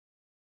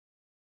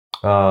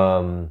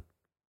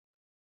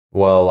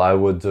 Well, I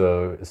would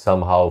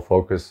somehow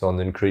focus on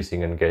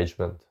increasing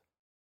engagement.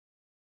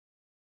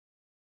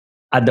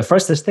 At the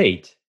first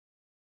stage,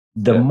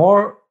 the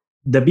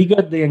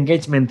bigger the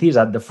engagement is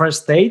at the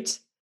first stage,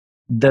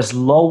 the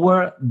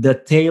slower the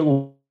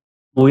tail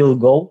will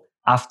go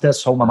after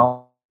some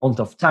amount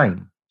of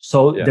time.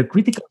 So the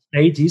critical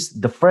stage is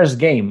the first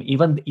game,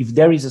 even if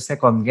there is a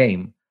second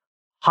game.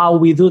 How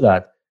we do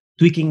that?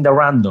 Tweaking the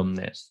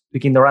randomness.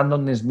 Tweaking the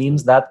randomness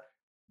means that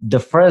the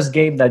first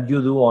game that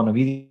you do on a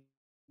video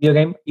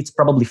game, it's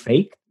probably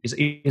fake.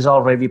 It's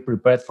already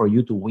prepared for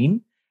you to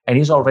win, and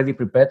it's already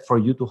prepared for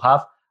you to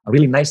have a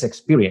really nice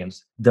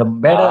experience. The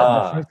better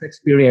the first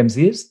experience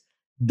is,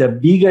 the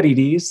bigger it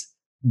is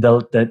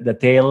the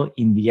tail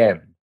in the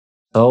end.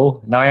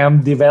 So now I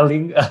am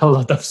developing a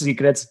lot of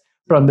secrets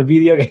from the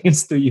video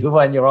games to you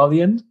and your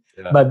audience,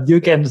 but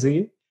you can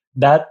see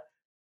that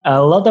a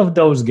lot of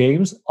those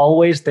games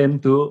always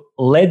tend to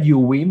let you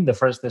win the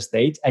first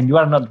stage, and you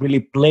are not really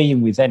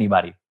playing with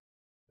anybody.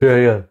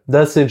 Yeah,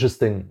 that's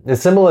interesting.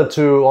 It's similar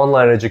to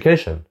online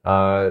education.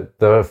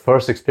 The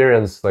first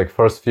experience, like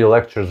first few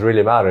lectures,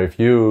 really matter. If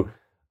you,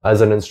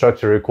 as an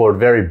instructor, record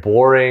very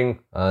boring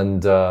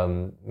and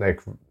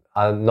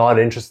not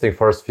interesting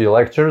first few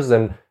lectures,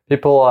 then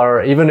people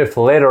are, even if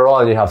later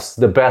on you have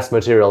the best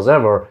materials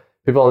ever,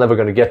 people are never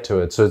going to get to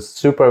it. So it's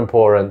super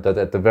important that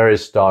at the very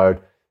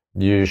start,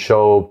 you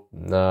show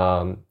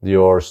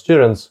your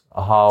students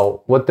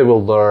what they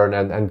will learn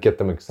and get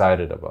them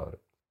excited about it.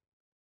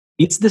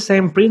 It's the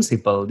same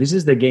principle. This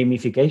is the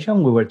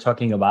gamification we were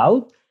talking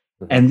about.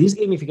 Mm-hmm. And this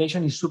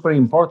gamification is super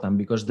important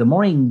because the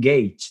more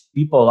engaged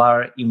people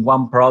are in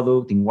one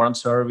product, in one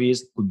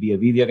service, could be a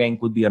video game,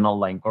 could be an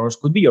online course,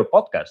 could be your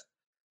podcast,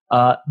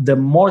 the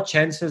more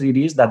chances it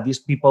is that these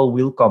people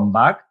will come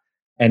back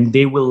and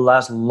they will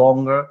last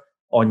longer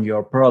on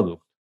your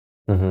product.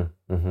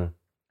 Mm-hmm.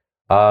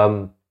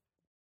 Mm-hmm.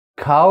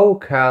 How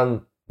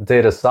can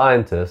data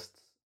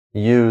scientists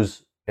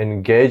use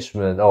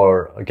engagement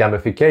or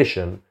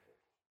gamification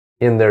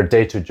in their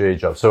day-to-day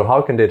job? So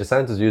how can data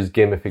scientists use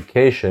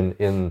gamification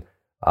in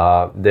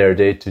their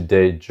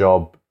day-to-day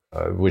job,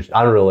 which is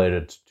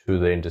unrelated to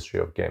the industry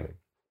of gaming?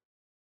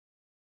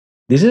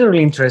 This is a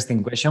really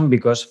interesting question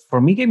because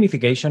for me,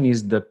 gamification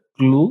is the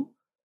clue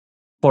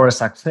for a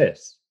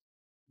success.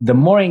 The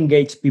more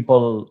engaged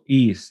people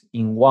is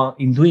in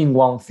doing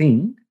one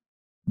thing,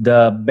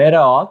 the better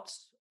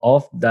odds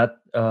of that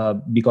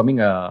becoming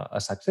a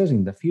success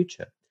in the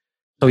future.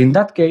 So in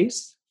that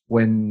case,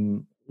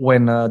 when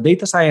a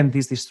data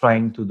scientist is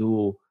trying to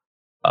do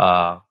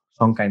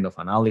some kind of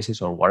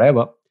analysis or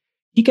whatever,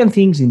 he can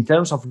think in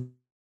terms of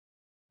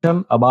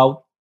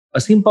about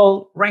a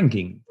simple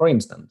ranking. For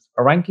instance,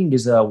 a ranking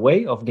is a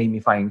way of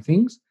gamifying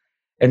things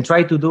and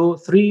try to do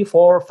 3,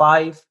 4,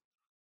 5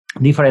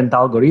 different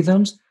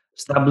algorithms,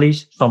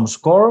 establish some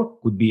score,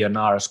 could be an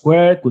R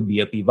squared, could be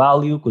a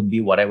p-value, could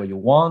be whatever you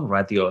want,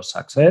 ratio of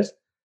success.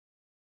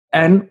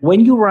 And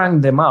when you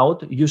rank them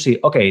out, you see,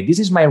 okay, this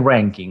is my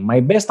ranking. My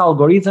best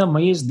algorithm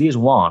is this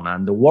one,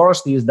 and the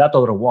worst is that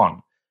other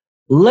one.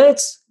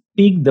 Let's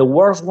pick the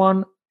worst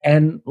one,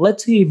 and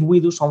let's see if we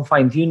do some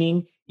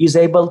fine-tuning, is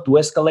able to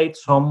escalate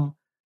some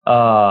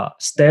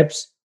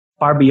steps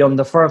far beyond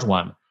the first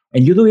one.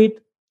 And you do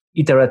it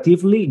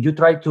iteratively. You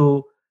try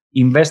to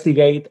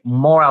investigate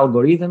more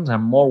algorithms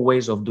and more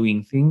ways of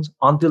doing things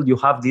until you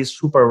have this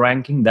super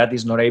ranking that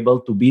is not able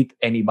to beat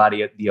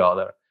anybody at the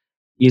other.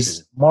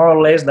 Is more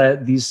or less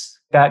that these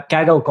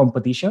Kaggle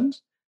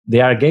competitions, they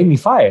are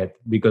gamified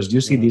because you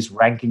see this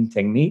ranking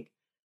technique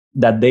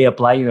that they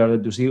apply in order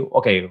to see,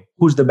 okay,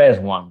 who's the best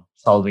one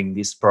solving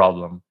this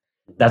problem?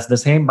 That's the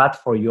same, but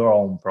for your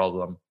own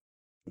problem.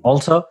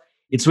 Also,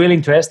 it's really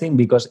interesting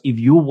because if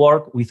you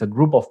work with a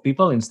group of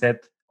people instead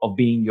of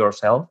being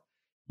yourself,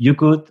 you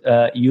could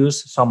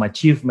use some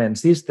achievement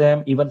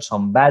system, even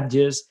some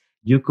badges.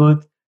 You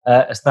could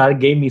start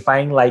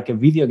gamifying like a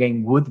video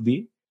game would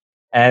be.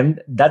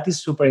 And that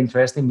is super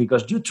interesting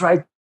because you try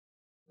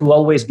to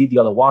always be the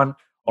other one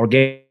or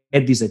get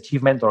this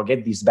achievement or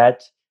get this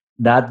badge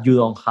that you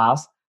don't have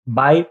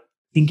by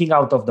thinking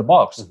out of the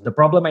box. Mm-hmm. The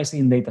problem I see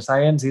in data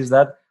science is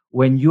that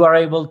when you are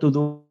able to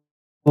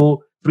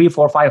do 3,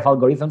 4, 5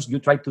 algorithms, you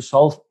try to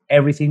solve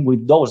everything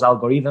with those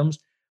algorithms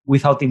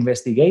without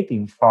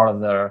investigating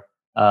further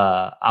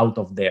out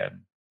of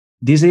them.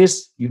 This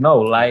is,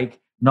 like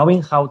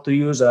knowing how to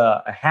use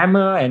a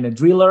hammer and a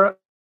driller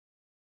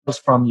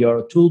from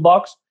your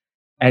toolbox,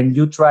 and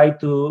you try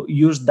to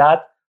use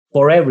that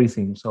for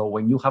everything. So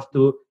when you have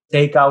to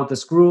take out the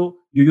screw,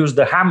 you use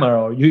the hammer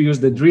or you use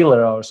the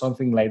driller or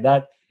something like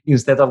that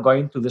instead of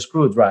going to the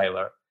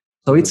screwdriver.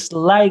 So it's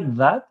like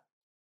that,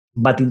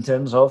 but in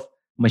terms of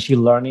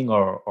machine learning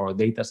or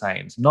data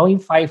science. Knowing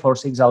 5 or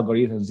 6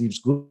 algorithms is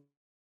good.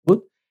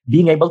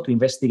 Being able to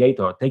investigate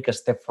or take a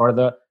step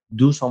further,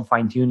 do some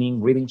fine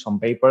tuning, reading some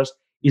papers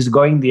is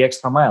going the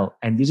extra mile.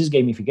 And this is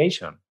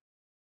gamification.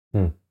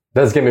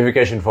 That's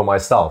gamification for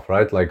myself,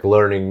 right? Like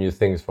learning new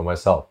things for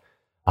myself.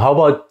 How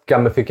about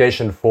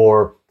gamification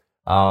for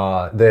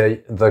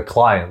the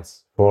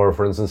clients,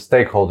 for instance,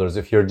 stakeholders?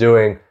 If you're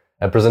doing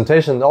a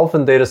presentation,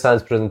 often data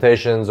science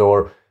presentations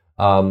or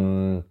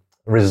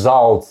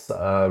results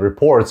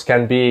reports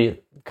can be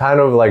kind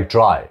of like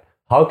dry.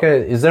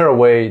 Is there a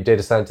way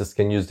data scientists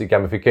can use the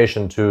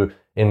gamification to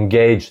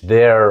engage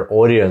their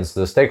audience,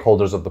 the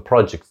stakeholders of the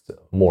project,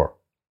 more?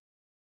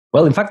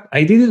 Well, in fact,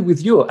 I did it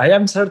with you. I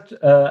answered.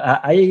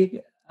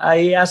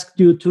 I asked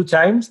you 2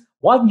 times.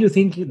 What do you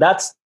think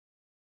that's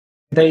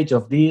stage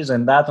of this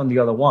and that on the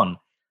other one?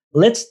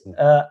 Let's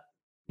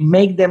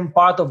make them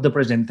part of the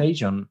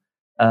presentation.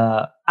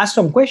 Ask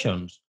some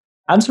questions.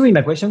 Answering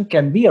a question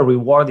can be a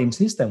rewarding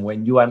system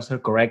when you answer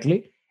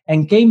correctly,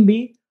 and can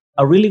be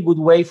a really good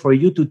way for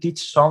you to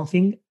teach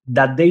something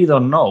that they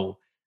don't know.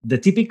 The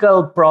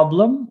typical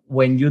problem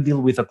when you deal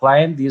with a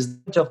client is the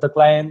language of the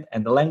client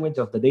and the language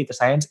of the data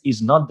science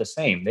is not the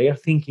same. They are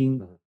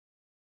thinking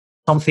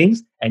some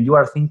things and you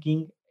are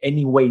thinking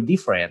any way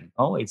different.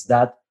 No, it's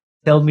that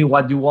tell me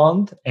what you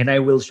want and I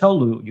will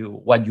show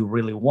you what you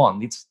really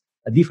want. It's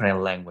a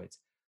different language.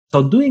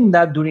 So doing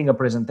that during a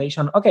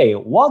presentation, okay,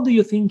 what do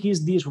you think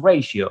is this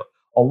ratio?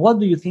 Or what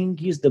do you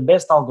think is the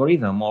best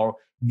algorithm? Or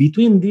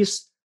between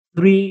these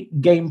 3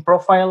 game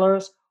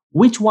profilers,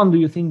 which one do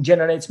you think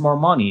generates more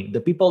money? The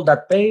people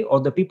that pay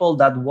or the people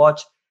that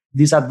watch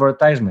this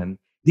advertisement?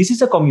 This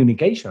is a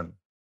communication.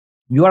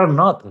 You are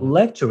not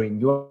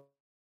lecturing, you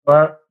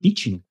are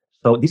teaching.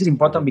 So this is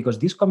important because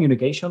this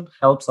communication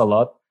helps a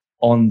lot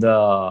on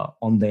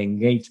the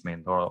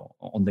engagement or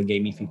on the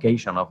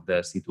gamification of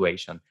the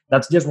situation.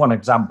 That's just one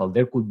example.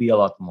 There could be a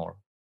lot more.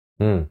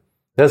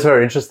 That's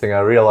very interesting. I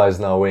realize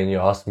now when you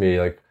asked me,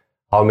 like,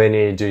 how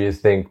many do you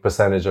think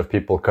percentage of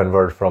people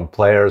convert from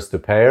players to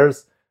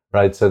payers?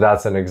 Right. So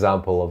that's an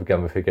example of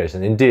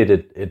gamification. Indeed,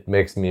 it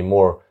makes me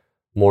more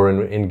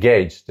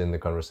engaged in the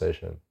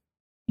conversation.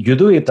 You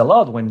do it a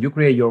lot when you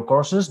create your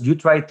courses. You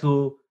try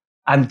to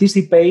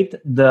anticipate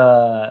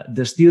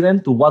the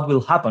student to what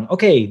will happen.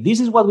 Okay, this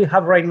is what we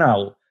have right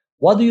now.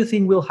 What do you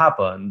think will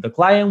happen? The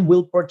client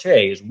will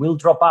purchase, will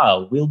drop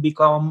out, will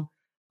become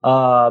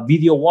a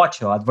video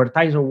watcher,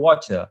 advertiser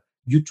watcher.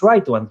 You try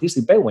to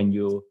anticipate when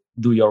you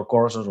do your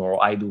courses,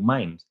 or I do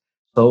mine.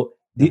 So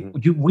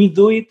we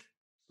do it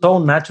so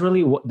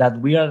naturally that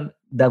we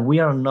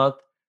are not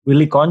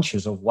really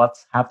conscious of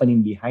what's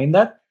happening behind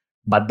that.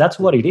 But that's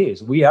what it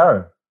is. We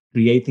are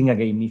creating a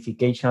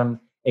gamification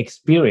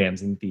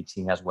experience in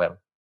teaching as well.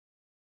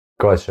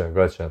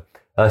 Gotcha.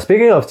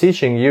 Speaking of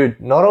teaching, you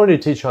not only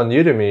teach on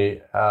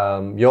Udemy,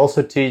 you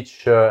also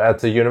teach at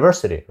the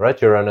university,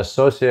 right? You're an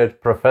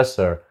associate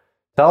professor.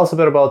 Tell us a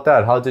bit about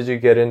that. How did you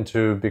get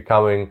into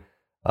becoming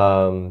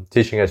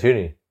teaching at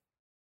uni?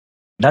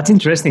 That's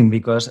interesting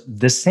because at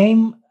the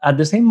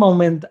same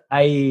moment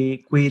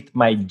I quit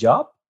my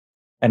job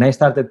and I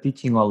started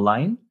teaching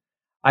online,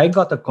 I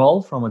got a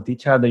call from a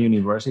teacher at the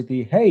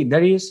university. Hey,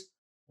 there is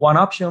one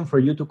option for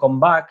you to come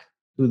back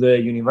to the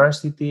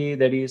university.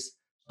 There is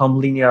some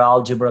linear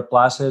algebra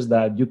classes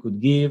that you could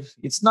give.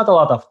 It's not a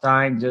lot of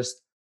time,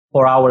 just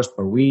 4 hours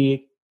per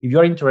week. If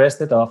you're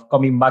interested of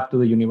coming back to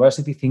the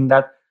university, think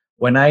that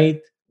when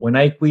I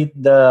quit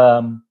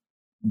the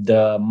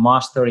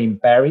master in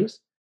Paris,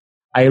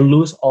 I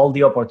lose all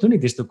the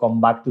opportunities to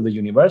come back to the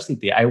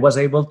university. I was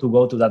able to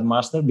go to that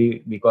master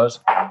because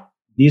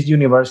this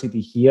university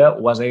here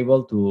was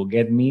able to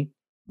get me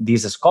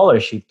this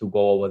scholarship to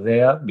go over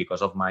there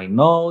because of my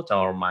notes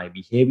or my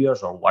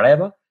behaviors or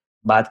whatever.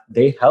 But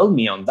they helped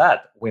me on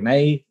that. When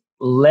I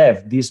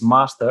left this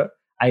master,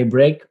 I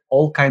break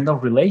all kind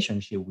of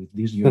relationship with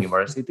this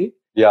university.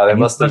 Yeah, they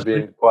must have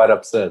been quite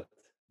upset.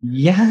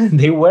 Yeah,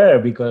 they were,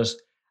 because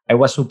I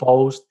was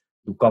supposed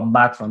to come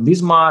back from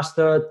this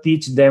master,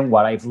 teach them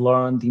what I've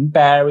learned in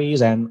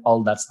Paris and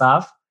all that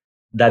stuff.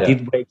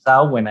 It breaks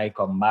out when I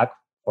come back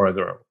for a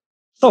girl.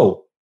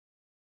 So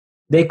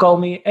they call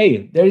me,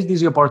 hey, there is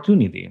this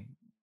opportunity.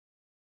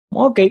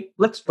 Okay,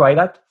 let's try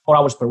that. 4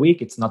 hours per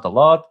week. It's not a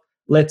lot.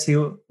 Let's see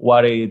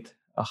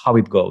how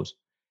it goes.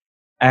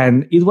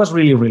 And it was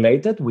really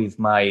related with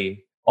my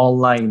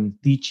online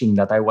teaching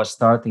that I was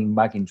starting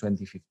back in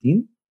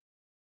 2015.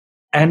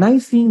 And I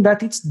think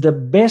that it's the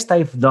best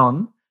I've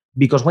done,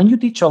 because when you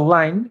teach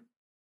online,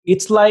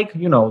 it's like,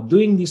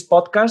 doing this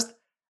podcast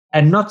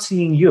and not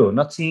seeing you,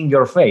 not seeing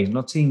your face,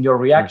 not seeing your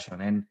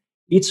reaction. And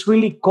it's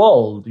really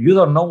cold. You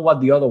don't know what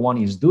the other one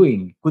is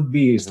doing. Could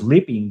be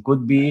sleeping,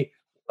 could be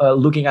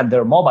looking at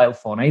their mobile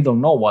phone. I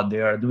don't know what they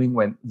are doing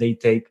when they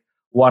take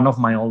one of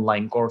my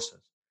online courses.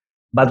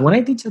 But when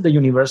I teach at the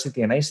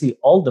university and I see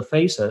all the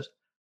faces,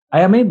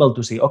 I am able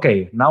to see,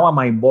 okay, now am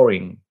I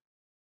boring?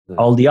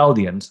 all the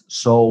audience.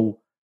 So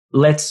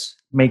let's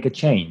make a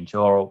change,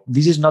 or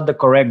this is not the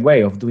correct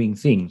way of doing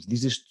things.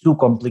 This is too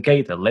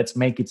complicated. Let's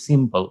make it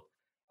simple.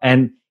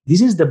 And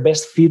this is the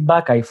best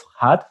feedback I've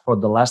had for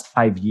the last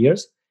 5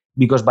 years,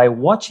 because by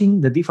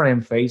watching the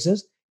different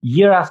phases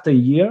year after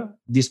year,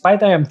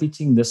 despite I am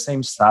teaching the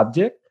same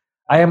subject,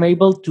 I am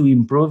able to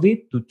improve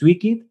it, to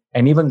tweak it,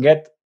 and even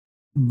get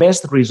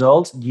best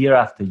results year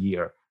after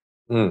year.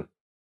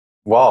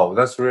 Wow,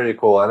 that's really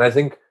cool. And I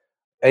think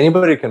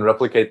anybody can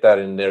replicate that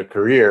in their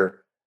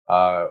career.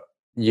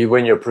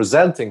 When you're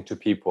presenting to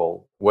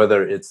people,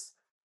 whether it's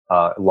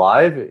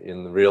live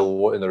in the real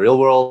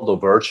world or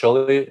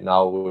virtually,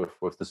 now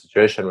with the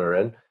situation we're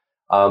in,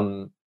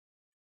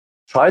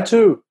 try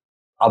to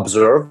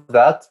observe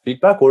that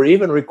feedback, or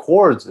even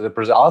record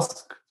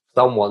ask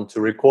someone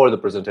to record the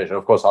presentation.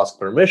 Of course, ask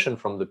permission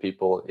from the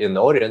people in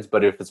the audience,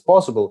 but if it's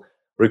possible,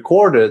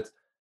 record it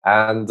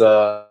and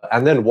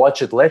then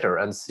watch it later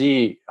and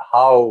see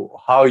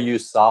how you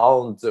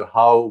sound,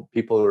 how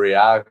people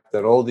react,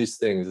 and all these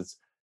things. It's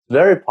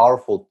very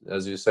powerful,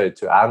 as you say,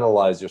 to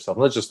analyze yourself,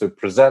 not just to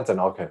present and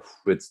okay,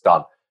 it's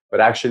done, but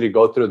actually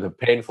go through the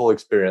painful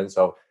experience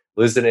of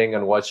listening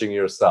and watching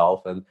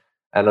yourself and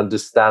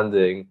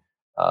understanding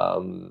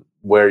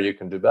where you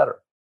can do better.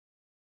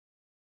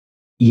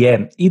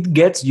 Yeah, it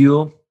gets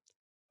you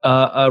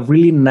a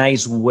really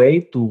nice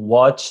way to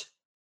watch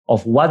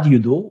of what you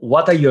do,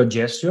 what are your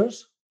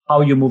gestures,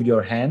 how you move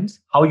your hands,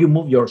 how you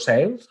move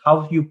yourself,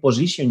 how you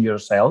position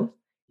yourself.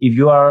 If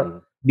you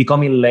are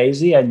becoming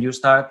lazy and you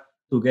start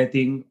to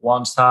getting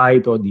one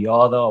side or the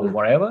other or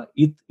whatever,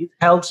 it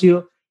helps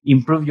you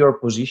improve your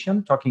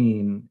position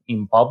talking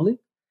in public.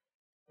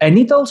 And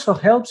it also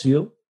helps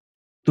you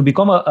to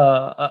become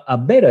a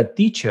better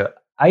teacher.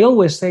 I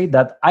always say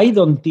that I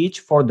don't teach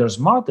for the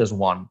smartest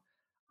one.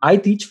 I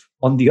teach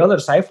on the other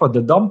side for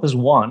the dumbest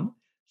one.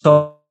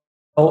 So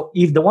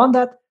if the one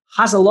that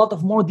has a lot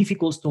of more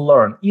difficulties to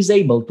learn is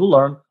able to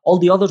learn, all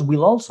the others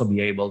will also be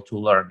able to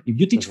learn. If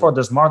you teach for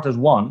the smartest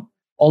one,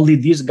 only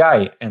this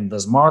guy and the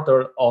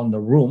smarter on the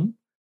room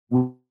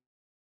will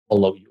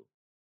follow you.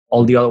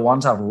 All the other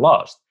ones are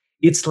lost.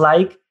 It's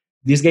like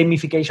this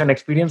gamification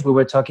experience we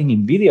were talking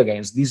in video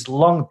games. This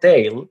long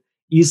tail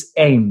is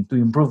aimed to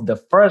improve the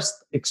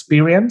first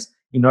experience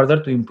in order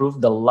to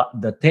improve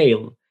the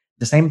tail.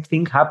 The same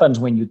thing happens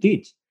when you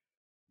teach.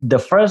 The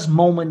first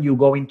moment you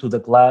go into the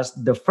class,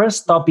 the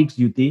first topics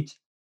you teach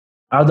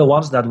are the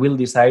ones that will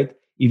decide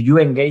if you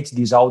engage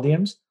this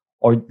audience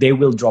or they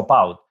will drop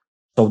out.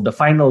 So the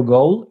final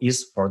goal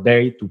is for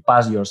they to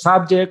pass your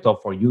subject or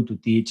for you to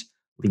teach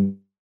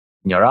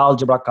linear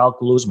algebra,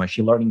 calculus,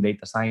 machine learning,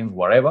 data science,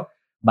 whatever.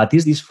 But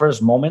it's these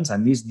first moments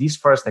and this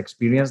first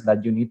experience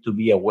that you need to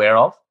be aware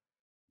of,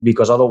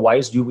 because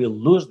otherwise you will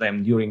lose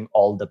them during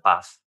all the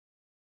path.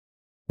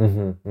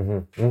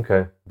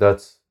 Okay,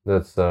 that's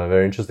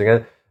very interesting.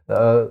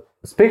 And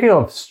speaking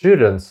of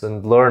students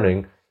and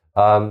learning,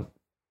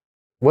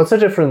 what's the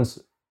difference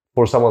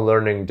for someone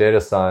learning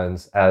data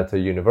science at a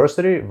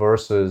university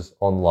versus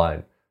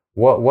online?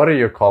 What are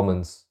your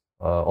comments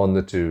on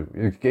the two?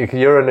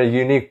 You're in a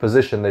unique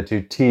position that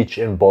you teach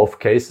in both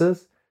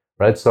cases,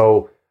 right?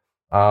 So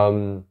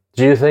do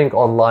you think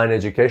online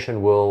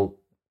education will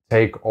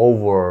take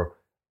over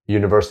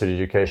university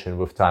education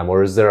with time,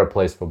 or is there a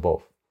place for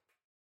both?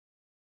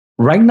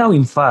 Right now,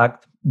 in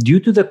fact, due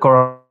to the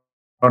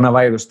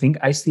coronavirus thing,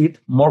 I see it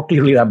more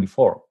clearly than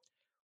before.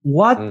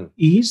 What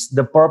is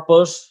the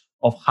purpose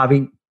of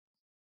having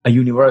a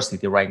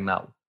university right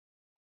now?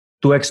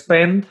 To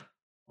expand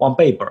one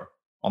paper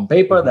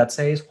that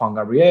says Juan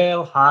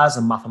Gabriel has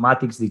a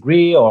mathematics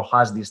degree or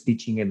has this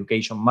teaching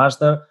education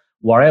master,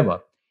 whatever.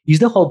 Is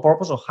the whole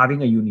purpose of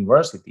having a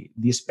university,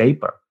 this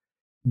paper.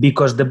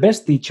 Because the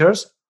best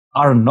teachers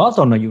are not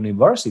on a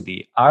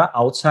university, are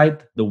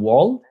outside the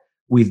world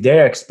with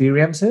their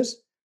experiences,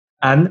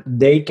 and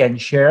they can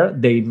share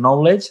their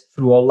knowledge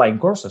through online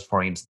courses,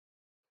 for instance.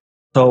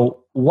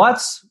 So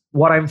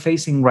what I'm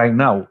facing right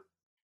now?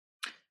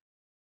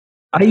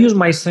 I use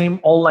my same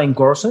online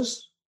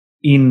courses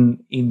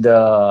in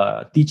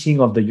the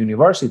teaching of the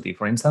university.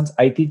 For instance,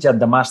 I teach at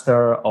the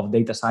Master of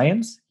Data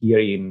Science here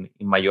in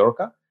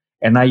Mallorca,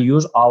 and I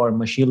use our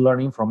machine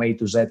learning from A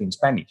to Z in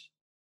Spanish.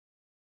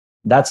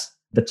 That's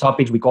the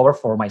topics we cover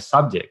for my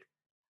subject.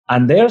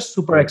 And they're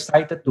super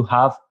excited to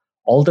have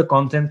all the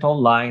content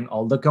online,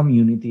 all the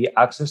community,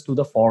 access to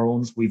the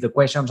forums with the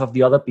questions of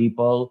the other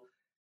people,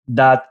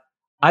 that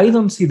I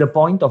don't see the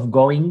point of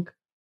going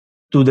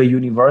to the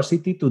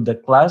university, to the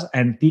class,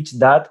 and teach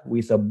that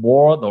with a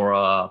board or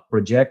a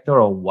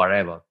projector or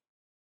whatever.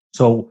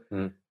 So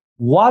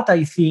what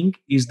I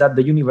think is that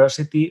the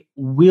university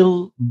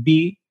will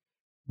be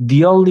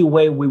the only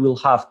way we will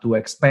have to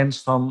expand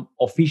some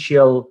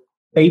official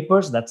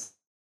papers that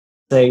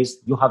says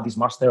you have this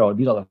master or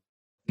this other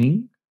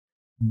thing.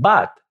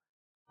 But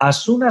as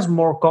soon as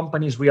more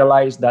companies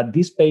realize that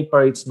this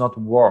paper is not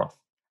worth,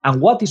 and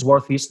what is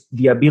worth is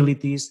the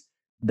abilities,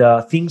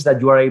 the things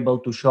that you are able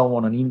to show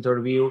on an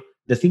interview,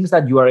 the things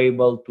that you are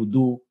able to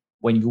do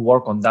when you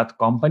work on that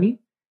company,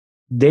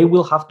 they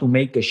will have to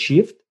make a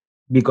shift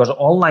because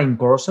online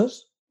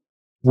courses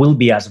will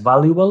be as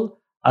valuable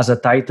as a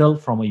title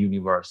from a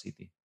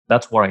university.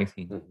 That's what I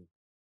think.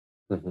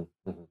 Mm-hmm.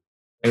 Mm-hmm. Mm-hmm.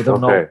 I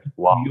don't know if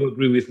you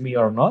agree with me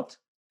or not.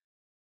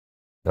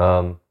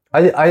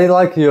 I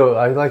like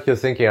your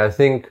thinking. I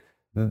think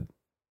the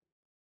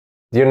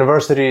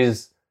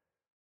universities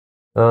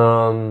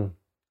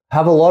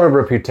have a lot of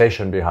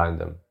reputation behind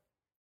them,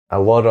 a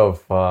lot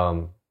of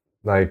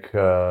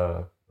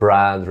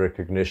brand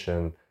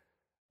recognition,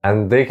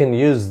 and they can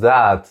use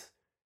that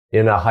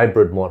in a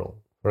hybrid model.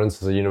 For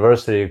instance, a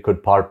university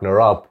could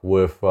partner up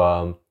with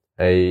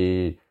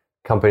a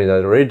company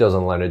that already does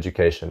online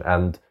education,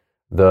 and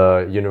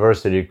the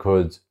university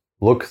could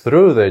look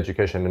through the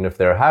education, and if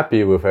they're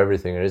happy with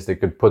everything it is, they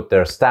could put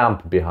their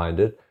stamp behind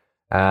it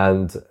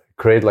and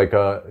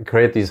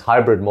create these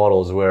hybrid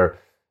models where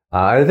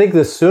I think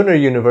the sooner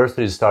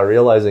universities start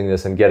realizing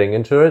this and getting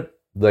into it,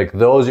 like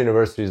those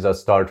universities that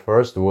start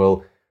first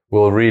will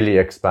really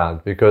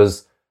expand,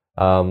 because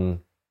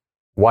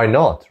why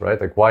not, right?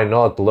 Like, why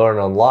not learn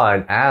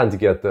online and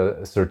get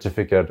the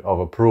certificate of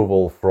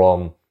approval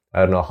from,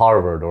 I don't know,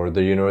 Harvard or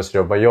the University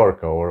of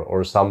Mallorca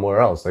or somewhere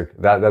else? Like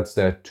that's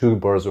the two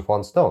birds with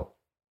one stone.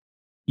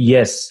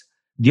 Yes.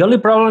 The only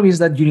problem is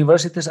that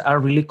universities are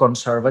really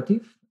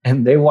conservative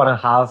and they want to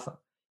have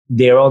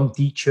their own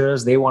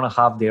teachers, they want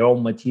to have their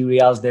own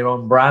materials, their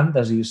own brand,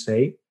 as you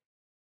say.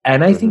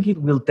 And I think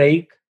it will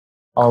take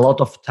a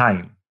lot of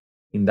time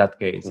in that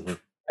case.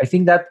 I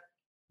think that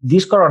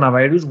this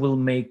coronavirus will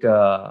make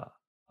a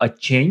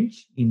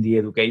change in the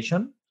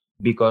education,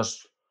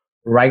 because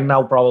right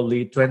now,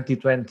 probably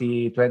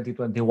 2020,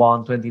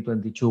 2021,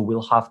 2022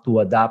 will have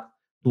to adapt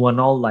to an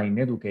online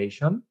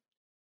education.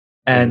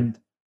 And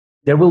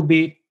there will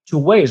be two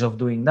ways of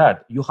doing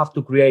that. You have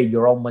to create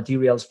your own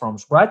materials from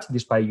scratch,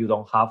 despite you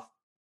don't have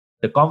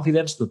the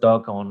confidence to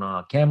talk on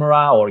a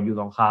camera, or you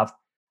don't have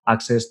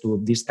access to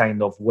this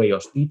kind of way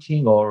of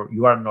teaching, or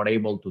you are not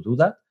able to do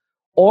that.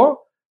 Or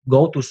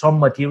go to some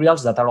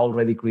materials that are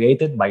already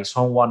created by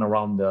someone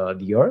around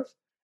the earth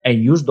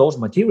and use those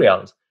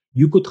materials.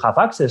 You could have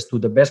access to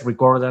the best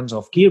recordings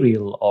of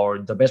Kirill or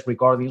the best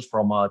recordings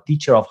from a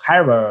teacher of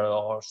Harvard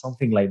or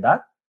something like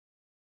that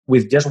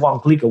with just one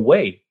click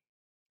away.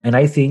 And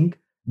I think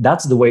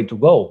that's the way to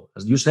go.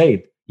 As you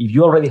said, if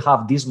you already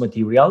have these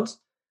materials,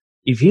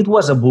 if it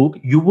was a book,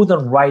 you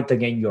wouldn't write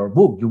again your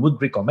book. You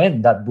would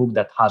recommend that book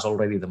that has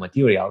already the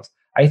materials.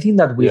 I think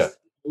that with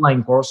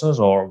online courses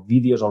or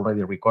videos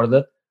already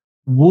recorded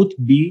would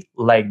be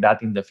like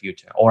that in the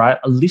future. Or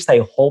at least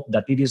I hope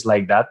that it is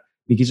like that,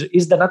 because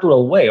it's the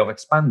natural way of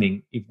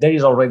expanding. If there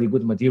is already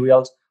good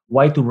materials,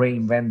 why to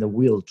reinvent the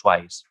wheel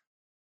twice?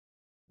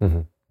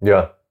 Mm-hmm.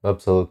 Yeah,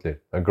 absolutely.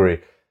 Agree.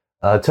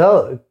 Let's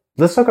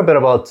talk a bit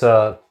about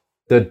the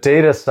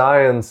data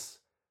science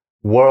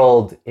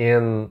world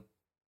in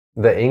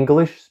the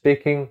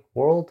English-speaking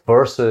world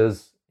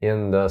versus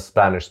in the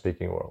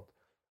Spanish-speaking world.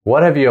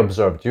 What have you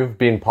observed? You've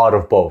been part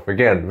of both.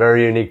 Again,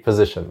 very unique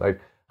position. Like,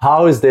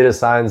 how is data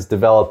science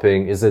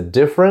developing? Is it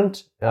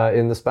different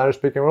in the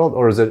Spanish-speaking world,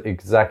 or is it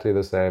exactly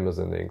the same as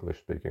in the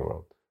English-speaking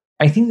world?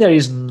 I think there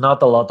is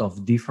not a lot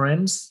of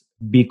difference,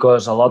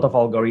 because a lot of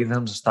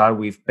algorithms start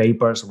with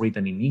papers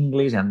written in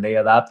English and they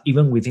adapt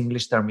even with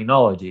English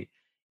terminology.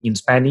 In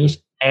Spanish,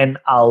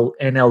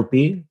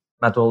 NLP,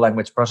 natural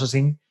language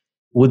processing,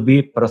 would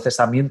be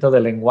procesamiento de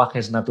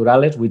lenguajes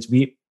naturales, which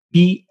be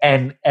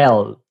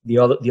PNL, the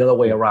other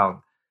way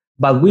around.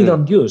 But we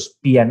don't use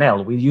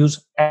PNL. We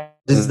use,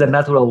 this is the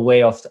natural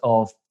way of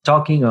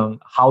talking on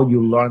how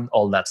you learn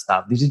all that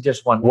stuff. This is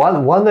just one.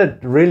 One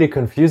that really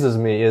confuses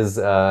me is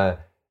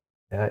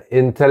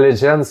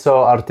Inteligencia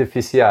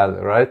Artificial,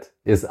 right?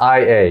 Is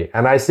IA.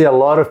 And I see a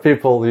lot of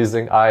people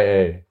using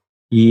IA.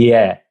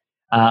 Yeah.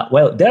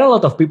 Well, there are a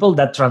lot of people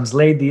that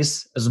translate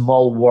these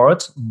small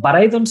words, but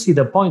I don't see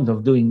the point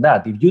of doing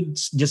that. If you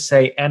just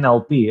say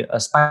NLP, a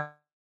Spanish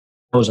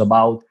knows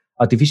about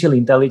artificial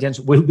intelligence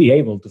will be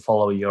able to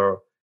follow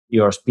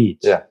your speech.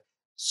 Yeah.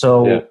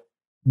 So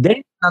there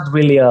is not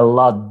really a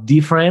lot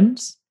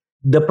difference.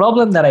 The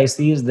problem that I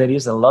see is there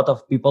is a lot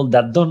of people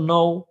that don't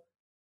know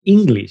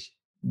English.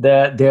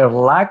 Their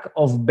lack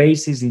of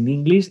basis in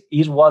English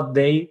is what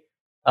they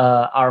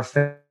are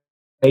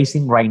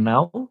facing right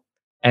now.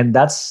 And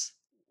that's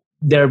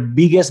their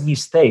biggest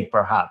mistake,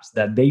 perhaps,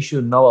 that they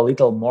should know a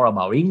little more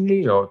about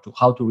English, or to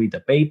how to read a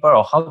paper,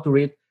 or how to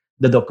read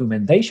the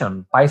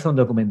documentation. Python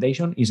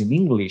documentation is in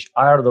English.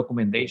 R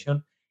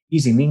documentation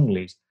is in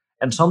English.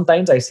 And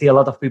sometimes I see a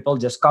lot of people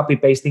just copy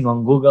pasting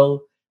on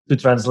Google to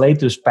translate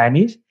to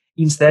Spanish,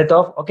 instead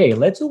of, okay,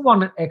 let's do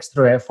one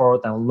extra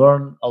effort and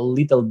learn a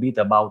little bit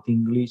about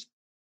English,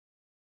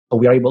 so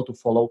we are able to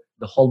follow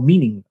the whole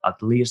meaning,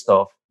 at least,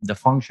 of the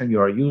function you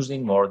are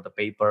using or the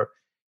paper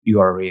you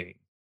are reading.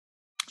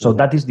 So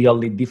that is the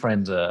only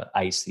difference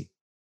I see.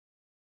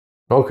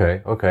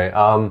 Okay.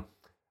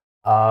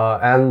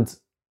 And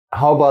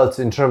how about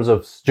in terms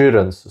of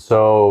students?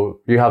 So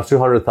you have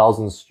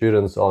 200,000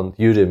 students on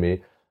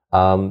Udemy.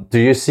 Do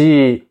you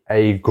see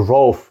a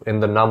growth in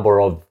the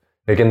number of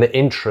like in the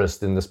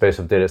interest in the space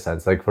of data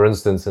science? Like for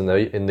instance, in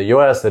the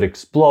US, it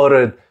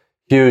exploded,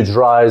 huge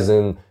rise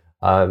in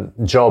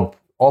job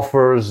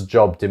offers,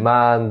 job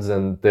demands,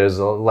 and there's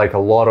a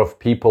lot of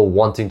people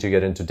wanting to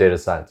get into data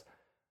science.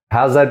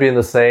 Has that been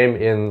the same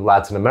in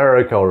Latin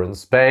America or in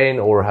Spain,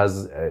 or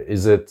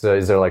is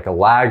there like a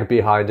lag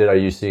behind it? Are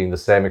you seeing the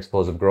same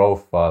explosive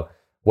growth?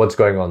 What's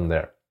going on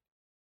there?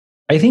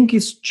 I think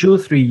it's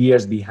 2-3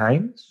 years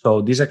behind.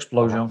 So this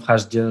explosion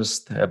has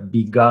just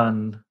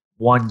begun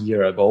 1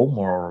 year ago,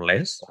 more or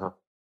less.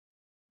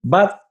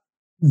 But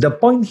the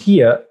point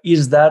here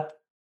is that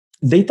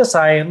data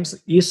science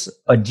is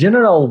a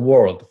general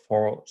word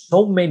for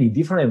so many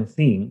different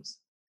things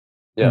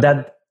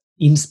that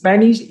in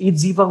Spanish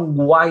it's even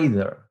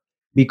wider,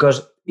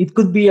 because it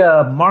could be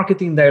a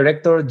marketing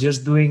director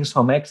just doing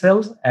some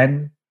Excels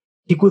and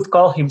he could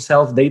call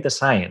himself data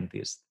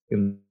scientist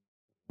in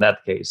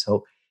that case.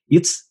 So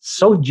it's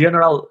so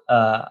general,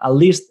 at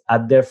least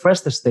at their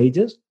first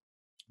stages,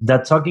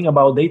 that talking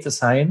about data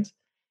science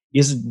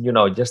is,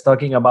 just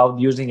talking about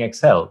using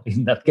Excel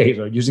in that case,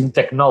 or using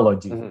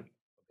technology.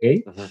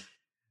 Okay.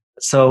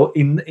 So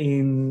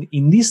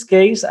in this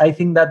case, I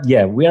think that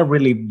we are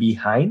really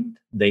behind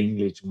the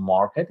English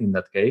market in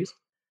that case.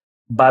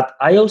 But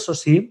I also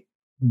see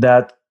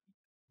that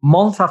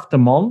month after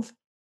month,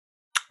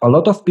 a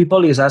lot of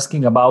people is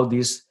asking about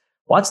this.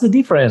 What's the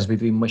difference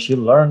between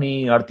machine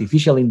learning,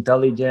 artificial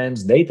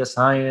intelligence, data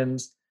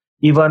science,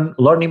 even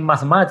learning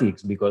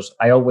mathematics? Because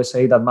I always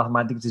say that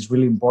mathematics is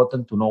really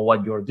important to know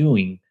what you're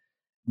doing.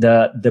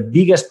 The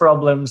biggest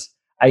problems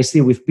I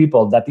see with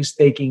people that is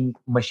taking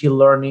machine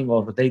learning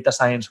or data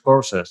science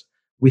courses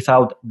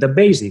without the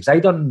basics. I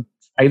don't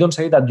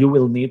say that you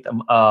will need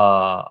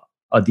a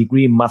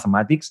degree in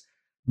mathematics,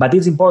 but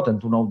it's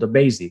important to know the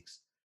basics.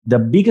 The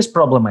biggest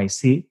problem I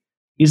see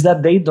is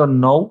that they don't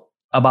know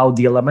about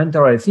the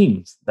elementary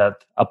things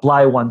that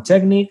apply one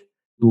technique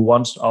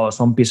to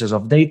some pieces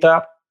of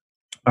data,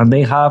 and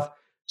they have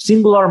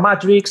singular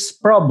matrix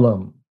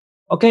problem.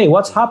 Okay,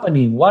 what's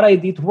happening? What I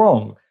did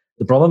wrong?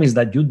 The problem is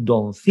that you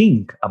don't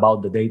think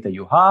about the data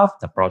you have.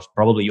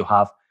 Probably you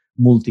have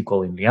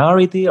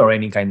multicollinearity or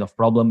any kind of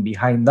problem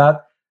behind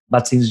that.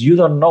 But since you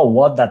don't know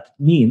what that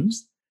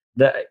means,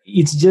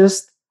 it's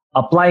just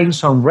applying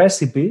some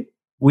recipe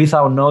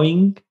without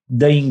knowing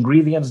the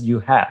ingredients you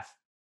have.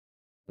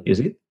 Is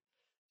it?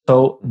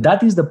 So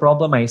that is the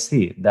problem I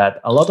see, that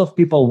a lot of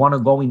people want to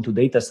go into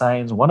data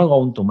science, want to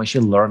go into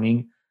machine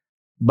learning,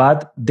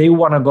 but they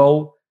want to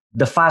go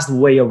the fast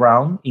way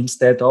around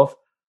instead of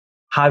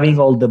having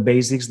all the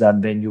basics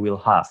that then you will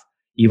have.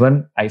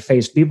 Even I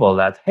face people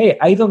that, hey,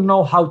 I don't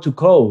know how to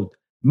code.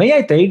 May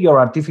I take your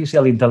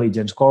artificial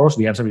intelligence course?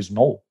 The answer is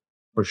no,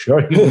 for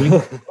sure. You need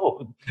to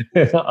code.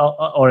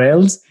 Or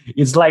else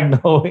it's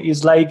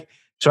like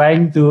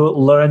trying to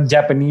learn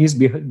Japanese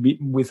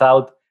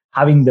without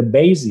having the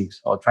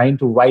basics, or trying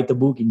to write a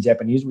book in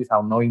Japanese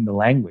without knowing the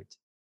language.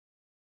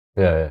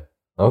 Yeah.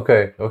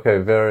 Okay.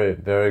 Very,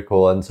 very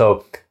cool. And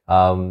so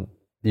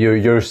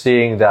you're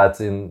seeing that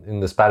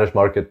in the Spanish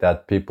market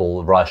that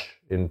people rush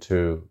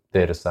into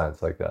data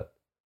science like that.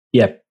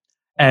 Yeah.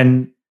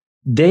 And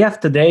day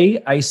after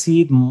day, I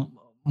see it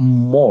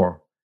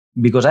more,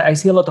 because I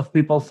see a lot of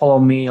people follow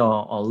me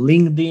on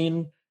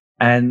LinkedIn,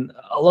 and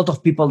a lot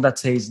of people that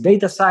says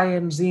data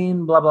science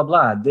in blah, blah,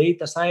 blah,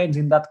 data science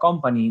in that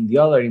company, in the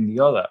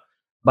other.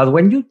 But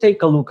when you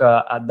take a look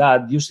at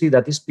that, you see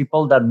that it's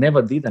people that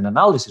never did an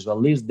analysis, or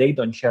at least they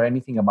don't share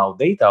anything about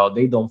data, or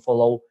they don't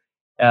follow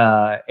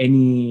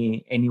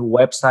any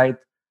website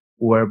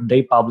where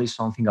they publish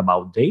something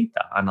about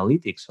data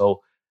analytics.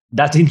 So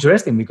that's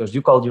interesting, because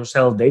you call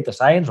yourself data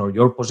science, or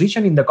your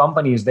position in the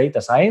company is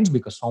data science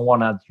because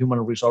someone at human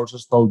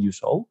resources told you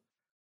so.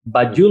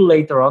 But you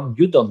later on,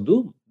 you don't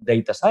do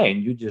data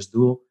science. You just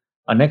do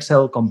an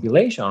Excel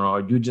compilation,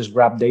 or you just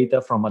grab data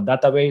from a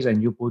database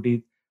and you put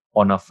it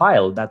on a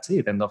file. That's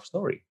it. End of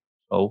story.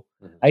 So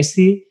I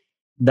see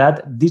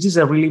that this is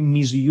a really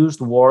misused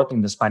word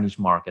in the Spanish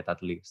market,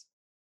 at least.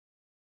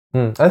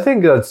 I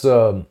think that's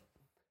kind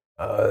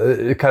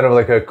of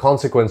like a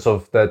consequence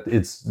of that.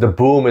 The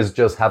boom is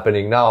just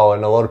happening now,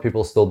 and a lot of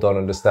people still don't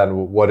understand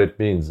what it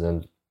means.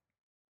 And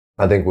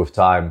I think with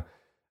time,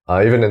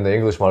 even in the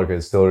English market,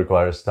 it still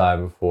requires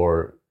time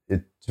for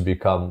it to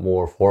become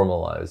more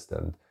formalized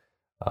and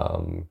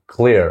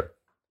clear.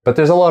 But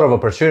there's a lot of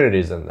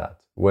opportunities in that.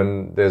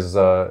 When there's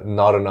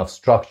not enough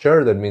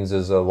structure, that means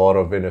there's a lot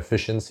of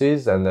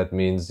inefficiencies, and that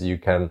means you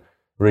can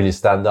really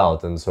stand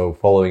out. And so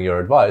following your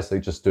advice,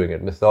 like just doing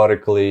it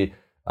methodically,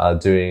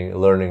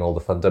 learning all the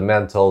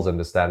fundamentals,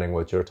 understanding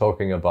what you're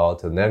talking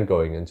about, and then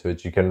going into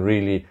it, you can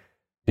really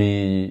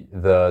be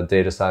the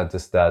data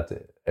scientist that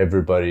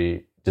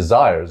everybody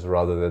desires,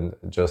 rather than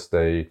just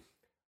a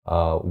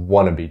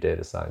wannabe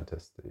data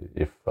scientist,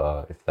 if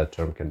that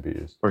term can be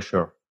used. For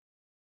sure.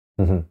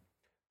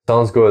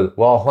 Sounds good.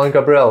 Well, Juan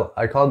Gabriel,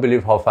 I can't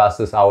believe how fast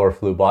this hour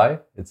flew by.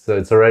 It's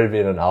already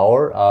been an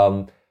hour.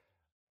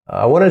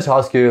 I wanted to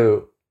ask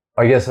you,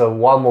 I guess,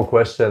 one more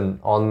question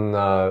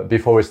on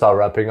before we start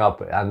wrapping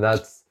up, and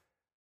that's,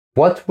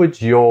 what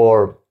would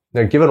your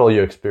now, given all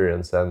your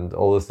experience and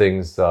all the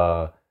things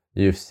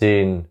you've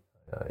seen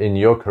in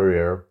your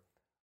career,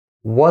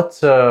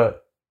 what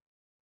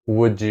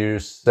would you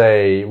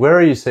say? Where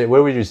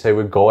would you say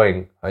we're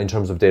going in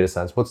terms of data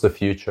science? What's the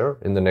future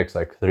in the next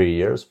 3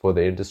 years for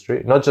the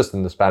industry, not just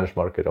in the Spanish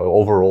market, or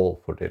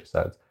overall for data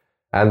science?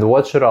 And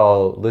what should our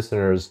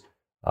listeners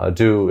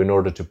do in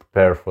order to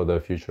prepare for the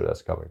future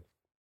that's coming?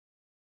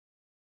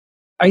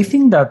 I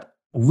think that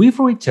we've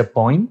reached a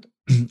point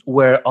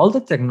where all the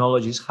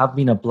technologies have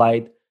been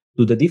applied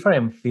to the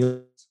different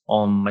fields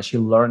on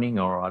machine learning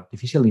or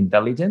artificial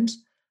intelligence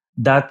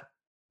that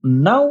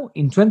now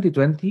in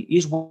 2020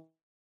 is what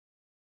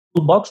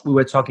toolbox we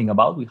were talking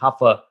about. We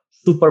have a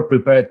super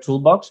prepared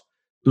toolbox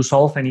to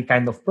solve any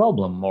kind of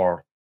problem,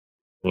 more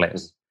or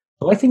less.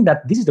 So I think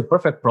that this is the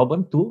perfect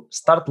problem to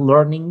start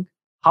learning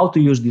how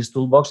to use this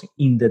toolbox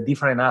in the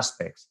different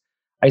aspects.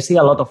 I see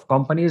a lot of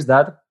companies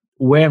that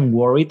weren't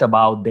worried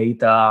about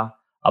data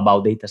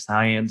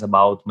science,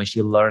 about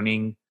machine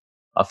learning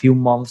a few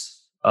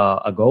months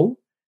ago.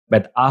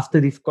 But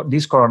after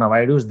this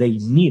coronavirus, they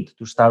need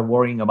to start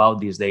worrying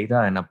about this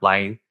data and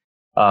apply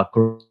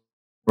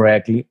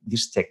correctly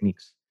these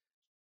techniques.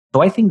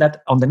 So I think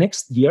that on the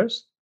next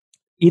years,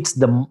 it's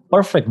the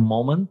perfect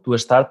moment to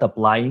start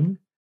applying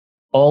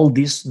all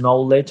this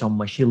knowledge on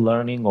machine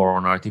learning or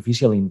on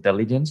artificial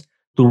intelligence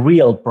to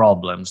real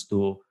problems,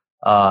 to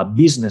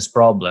business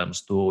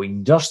problems, to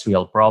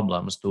industrial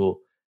problems, to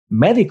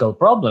medical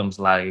problems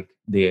like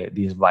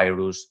this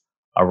virus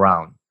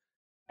around.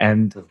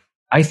 And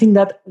I think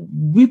that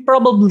we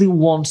probably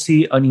won't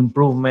see an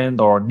improvement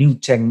or new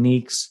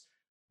techniques,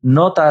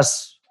 not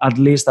at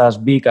least as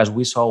big as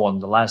we saw on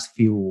the last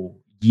few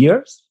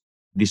years,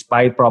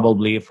 despite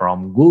probably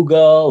from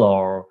Google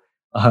or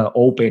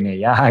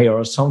OpenAI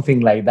or something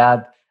like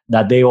that,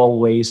 that they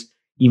always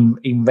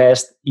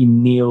invest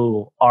in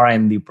new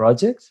R&D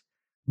projects.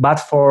 But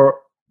for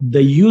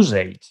the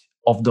usage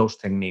of those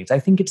techniques, I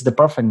think it's the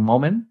perfect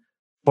moment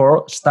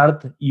for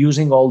start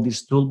using all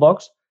these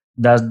toolbox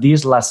that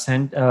this last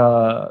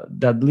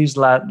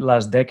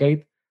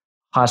decade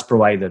has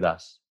provided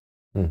us.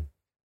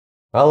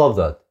 I love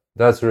that.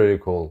 That's really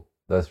cool.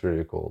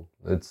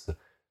 It's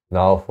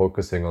now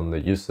focusing on the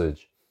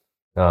usage.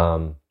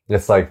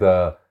 It's like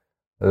the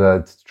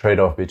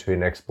trade-off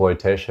between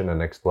exploitation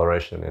and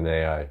exploration in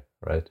AI,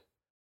 right?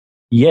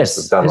 Yes,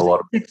 it's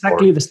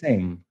exactly the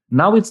same.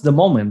 Now it's the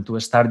moment to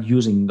start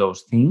using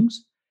those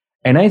things.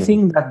 And I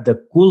think that the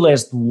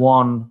coolest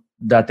one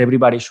that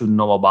everybody should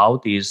know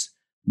about is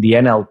the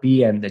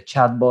NLP and the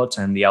chatbots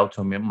and the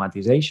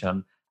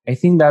automatization. I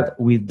think that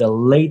with the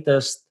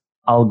latest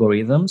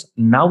algorithms,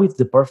 now it's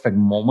the perfect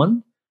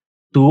moment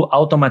to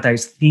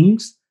automatize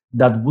things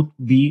that would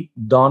be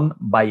done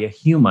by a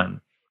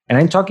human. And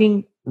I'm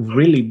talking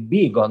really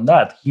big on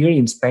that. Here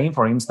in Spain,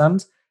 for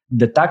instance,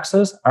 the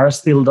taxes are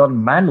still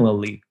done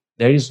manually.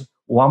 There is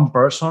one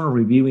person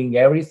reviewing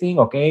everything.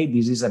 Okay,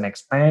 this is an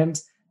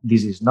expense,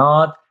 this is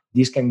not,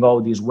 this can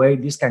go this way,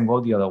 this can go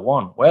the other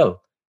one.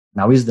 Well,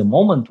 now is the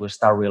moment to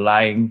start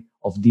relying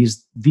of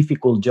this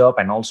difficult job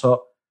and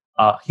also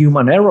a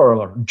human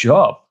error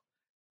job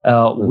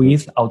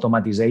with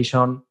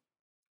automatization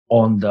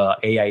on the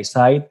AI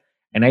side.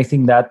 And I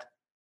think that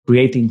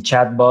creating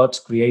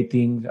chatbots,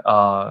 creating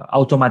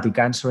automatic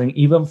answering,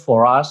 even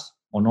for us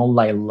on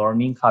online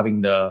learning,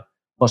 having the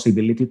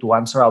possibility to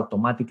answer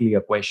automatically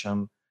a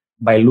question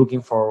by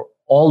looking for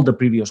all the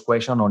previous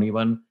question or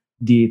even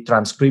the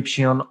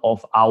transcription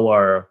of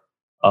our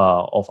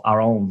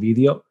own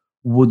video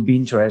would be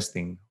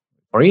interesting.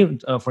 For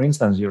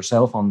instance,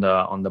 yourself on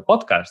the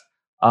podcast.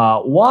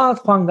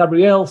 What Juan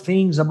Gabriel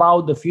thinks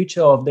about the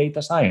future of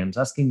data science?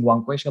 Asking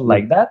one question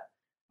like that,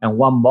 and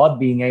one bot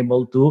being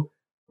able to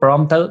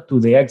prompt to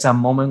the exact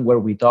moment where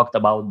we talked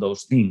about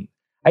those things.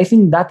 I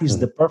think that is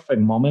the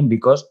perfect moment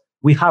because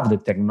we have the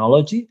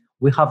technology,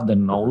 we have the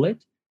knowledge.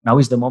 Now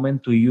is the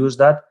moment to use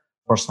that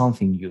for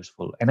something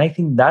useful. And I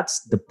think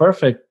that's the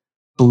perfect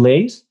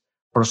place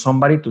for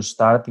somebody to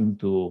start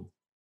into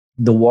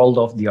the world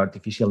of the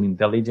artificial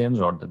intelligence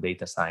or the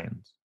data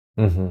science.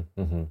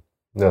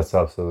 That's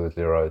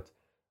absolutely right.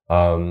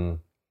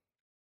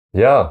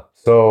 Yeah,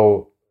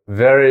 so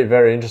very,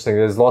 very interesting.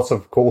 There's lots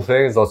of cool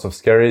things, lots of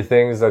scary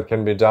things that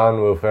can be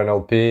done with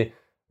NLP,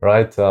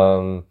 right?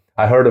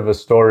 I heard of a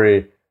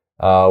story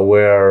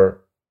where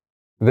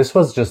this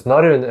was just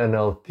not even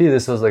NLP,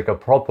 this was like a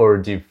proper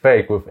deep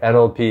fake with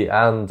NLP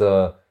and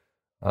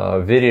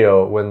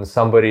video when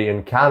somebody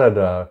in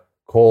Canada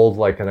called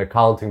like an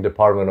accounting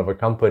department of a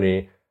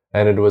company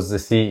and it was the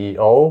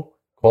CEO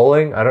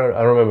calling. I don't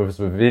remember if it was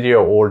a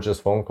video or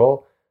just phone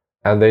call.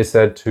 And they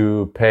said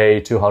to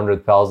pay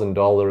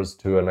 $200,000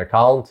 to an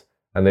account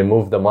and they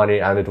moved the money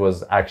and it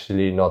was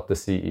actually not the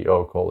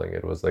CEO calling.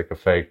 It was like a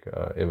fake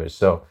image.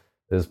 So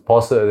there's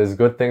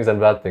good things and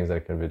bad things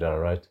that can be done,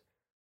 right?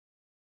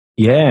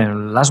 Yeah.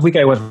 Last week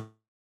I was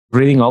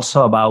reading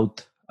also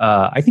about,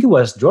 I think it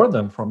was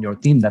Jordan from your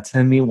team that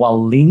sent me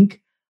one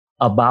link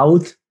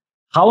about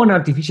how an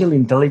artificial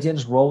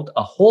intelligence wrote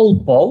a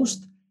whole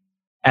post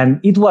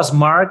and it was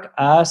marked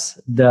as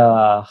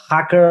the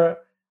hacker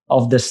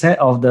of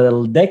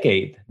the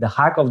decade, the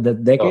hack of the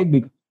decade,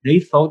 because they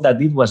thought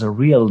that it was a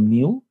real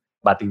new,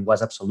 but it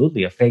was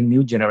absolutely a fake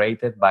news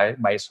generated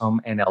by some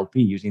NLP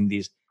using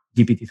this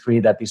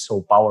GPT-3 that is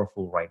so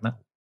powerful right now.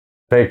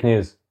 Fake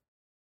news.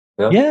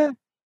 Yeah.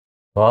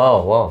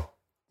 Wow.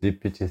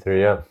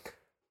 GPT-3, yeah.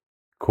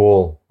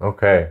 Cool.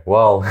 Okay.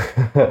 Well,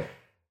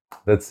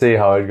 let's see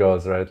how it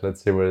goes, right?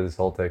 Let's see where this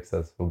all takes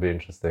us. Will be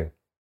interesting.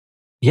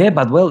 Yeah,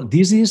 but well,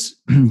 this is,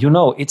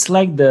 it's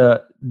like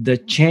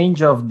the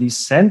change of this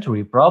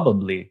century,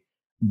 probably.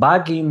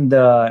 Back in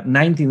the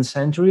 19th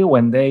century,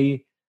 when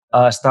they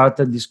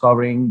started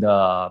discovering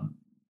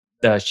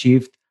the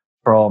shift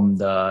from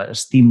the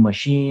steam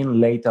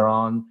machine, later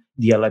on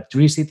the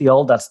electricity,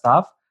 all that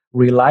stuff,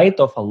 relied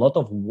of a lot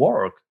of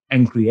work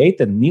and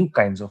created new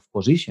kinds of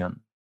position.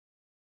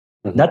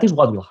 Mm-hmm. That is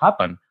what will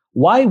happen.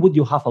 Why would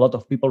you have a lot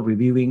of people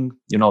reviewing,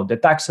 the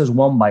taxes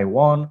one by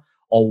one?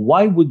 Or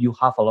why would you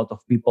have a lot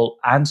of people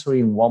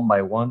answering one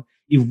by one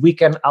if we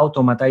can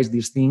automatize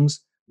these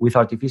things with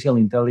artificial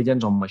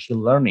intelligence or machine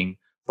learning?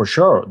 For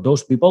sure,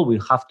 those people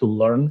will have to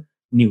learn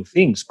new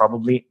things,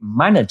 probably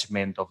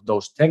management of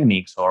those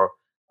techniques or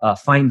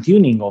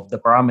fine-tuning of the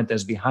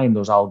parameters behind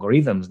those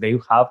algorithms. They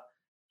have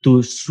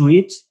to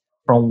switch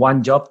from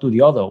one job to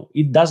the other.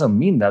 It doesn't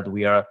mean that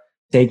we are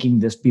taking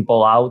these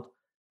people out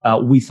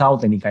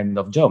without any kind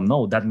of job.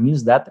 No, that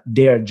means that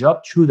their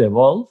job should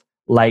evolve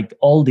like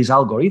all these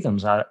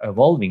algorithms are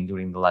evolving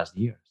during the last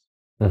years.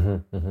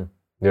 Mm-hmm, mm-hmm.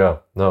 Yeah,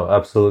 no,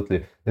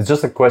 absolutely. It's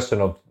just a question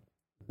of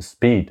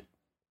speed.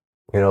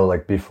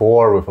 Like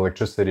before with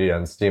electricity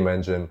and steam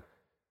engine,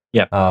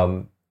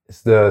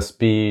 the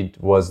speed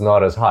was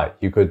not as high.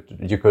 You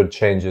could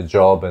change your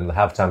job and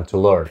have time to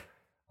learn.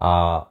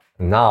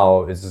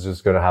 Now it's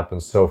just going to happen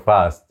so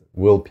fast.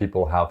 Will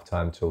people have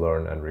time to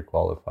learn and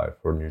requalify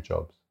for new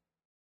jobs?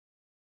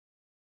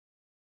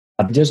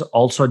 But just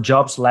also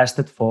jobs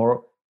lasted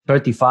for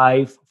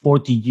 35,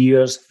 40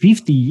 years,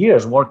 50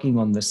 years working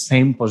on the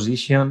same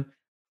position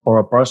for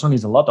a person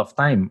is a lot of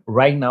time.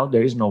 Right now,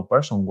 there is no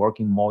person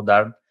working more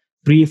than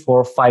 3,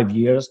 4, 5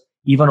 years,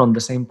 even on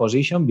the same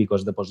position,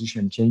 because the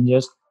position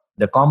changes,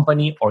 the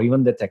company, or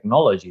even the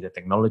technology. The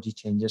technology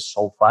changes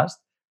so fast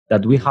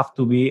that we have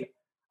to be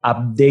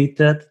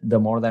updated the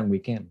more than we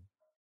can.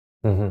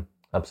 Mm-hmm.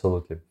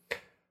 Absolutely.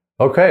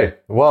 Okay.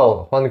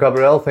 Well, Juan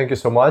Gabriel, thank you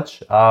so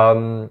much.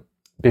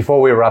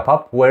 Before we wrap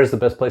up, where's the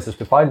best places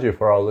to find you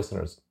for our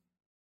listeners?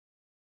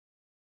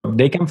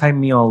 They can find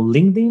me on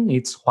LinkedIn.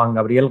 It's Juan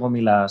Gabriel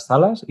Gomila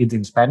Salas. It's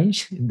in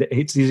Spanish.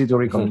 It's easy to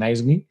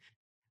recognize me.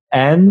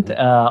 And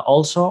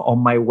also on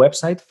my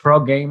website,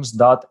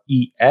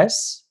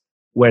 froggames.es,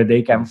 where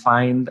they can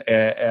find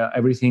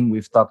everything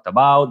we've talked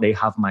about. They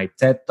have my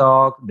TED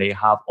Talk. They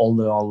have all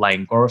the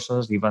online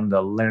courses, even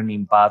the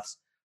learning paths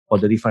for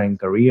the different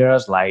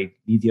careers, like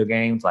video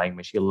games, like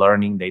machine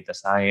learning, data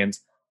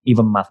science,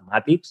 even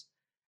mathematics.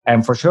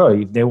 And for sure,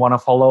 if they want to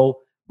follow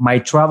my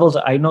travels,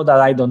 I know that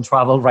I don't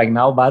travel right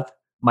now, but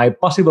my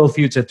possible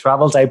future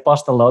travels, I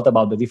post a lot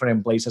about the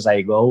different places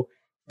I go.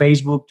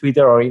 Facebook,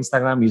 Twitter, or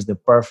Instagram is the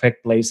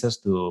perfect places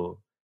to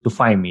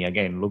find me.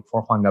 Again, look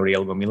for Juan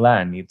Gabriel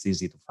Gomila, and it's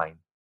easy to find.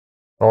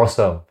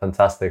 Awesome.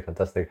 Fantastic.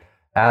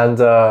 And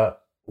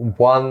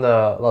one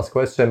last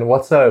question.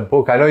 What's a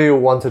book? I know you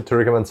wanted to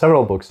recommend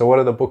several books. So what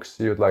are the books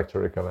you'd like to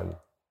recommend?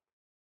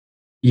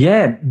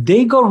 Yeah,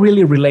 they got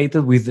really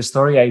related with the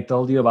story I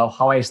told you about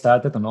how I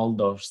started and all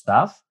those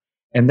stuff.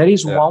 And there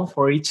is one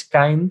for each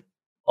kind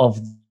of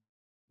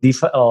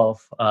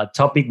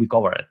topic we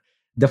covered.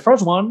 The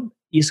first one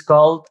is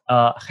called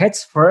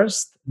Heads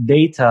First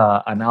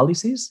Data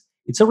Analysis.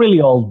 It's a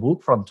really old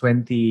book from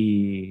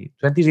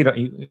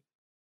 2020.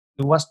 It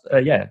was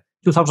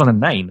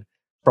 2009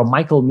 from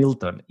Michael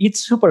Milton. It's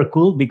super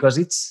cool because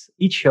it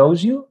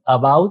shows you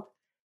about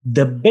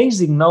the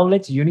basic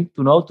knowledge you need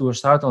to know to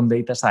start on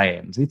data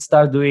science. It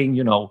starts doing,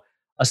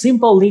 a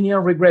simple linear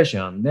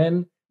regression.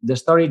 Then the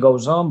story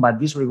goes on, but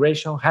this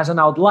regression has an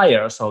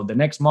outlier. So the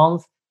next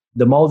month,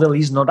 the model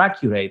is not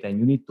accurate and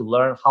you need to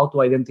learn how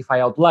to identify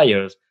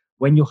outliers.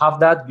 When you have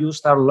that, you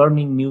start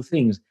learning new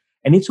things.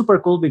 And it's super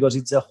cool because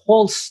it's a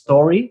whole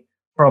story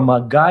from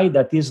a guy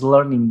that is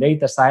learning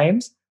data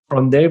science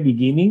from their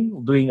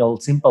beginning, doing a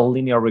simple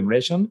linear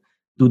regression,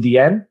 to the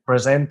end,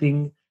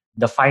 presenting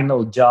the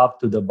final job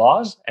to the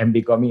boss and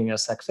becoming a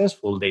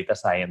successful data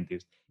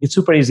scientist. It's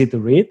super easy to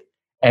read.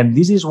 And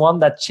this is one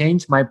that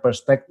changed my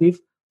perspective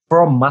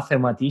from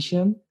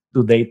mathematician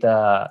to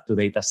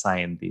data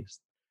scientist.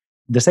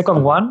 The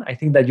second one, I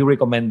think that you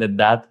recommended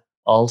that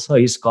also,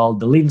 is called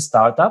The Lean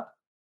Startup.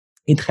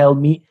 It helped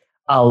me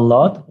a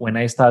lot when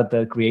I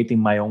started creating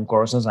my own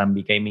courses and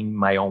becoming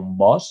my own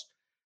boss,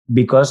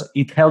 because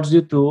it helps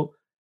you to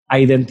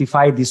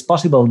identify these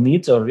possible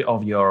needs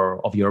of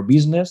your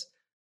business,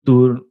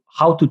 to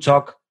how to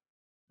talk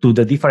to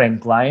the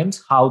different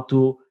clients, how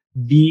to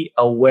be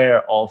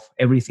aware of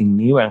everything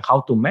new, and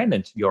how to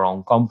manage your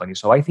own company.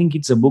 So I think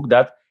it's a book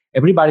that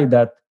everybody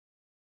that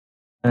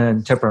an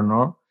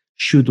entrepreneur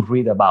should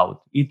read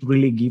about. It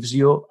really gives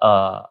you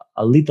a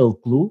little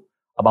clue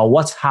about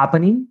what's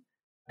happening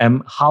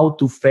and how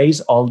to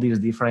face all these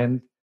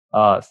different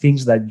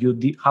things that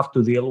you have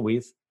to deal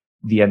with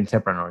the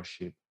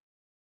entrepreneurship.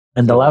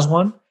 And the last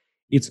one,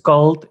 it's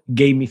called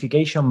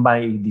Gamification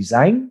by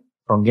Design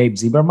from Gabe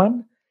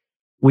Zimmerman,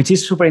 which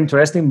is super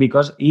interesting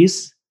because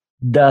it's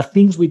the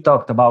things we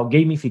talked about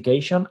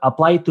gamification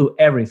apply to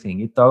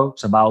everything. It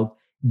talks about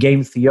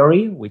game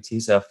theory, which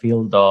is a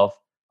field of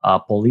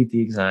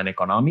politics and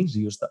economics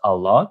used a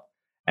lot,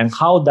 and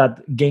how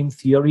that game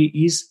theory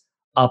is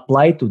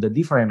applied to the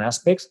different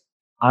aspects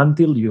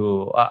until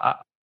you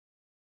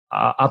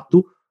up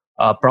to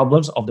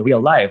problems of the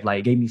real life,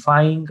 like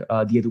gamifying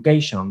the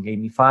education,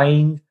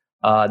 gamifying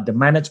the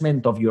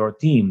management of your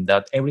team,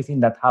 that everything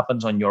that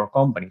happens on your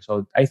company.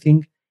 So I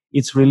think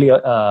it's really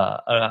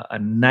a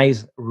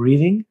nice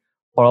reading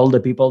for all the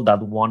people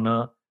that want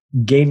to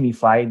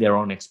gamify their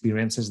own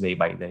experiences day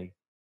by day.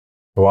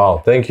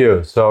 Wow, thank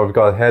you. So we've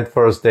got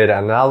Headfirst Data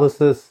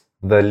Analysis,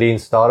 the Lean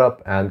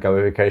Startup, and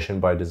Gamification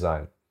by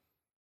Design.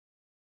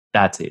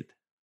 That's it.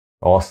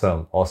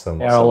 Awesome.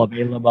 They're all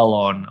available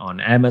on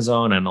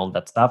Amazon and all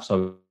that stuff.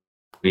 So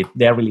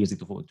they're really easy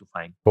to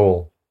find.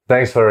 Cool.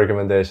 Thanks for the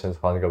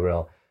recommendations, Juan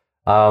Gabriel.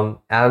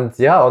 And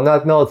yeah, on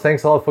that note,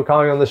 thanks a lot for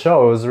coming on the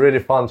show. It was really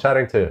fun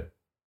chatting to you.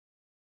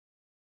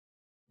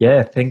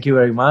 Yeah, thank you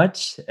very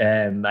much.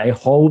 And I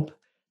hope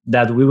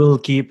that we will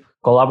keep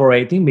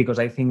collaborating, because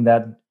I think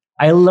that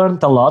I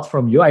learned a lot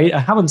from you. I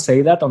haven't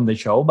said that on the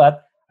show,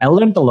 but I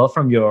learned a lot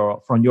from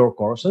your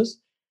courses.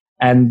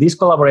 And these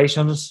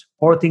collaborations,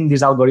 porting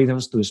these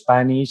algorithms to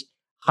Spanish,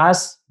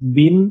 has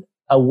been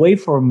a way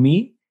for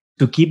me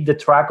to keep the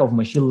track of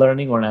machine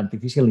learning or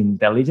artificial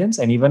intelligence,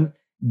 and even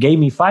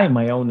gamify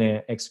my own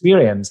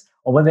experience.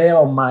 Over there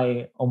on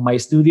my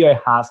studio, I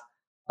have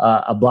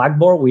a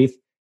blackboard with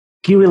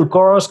Kirill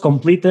course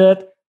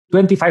completed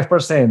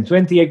 25%,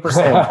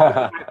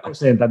 28%,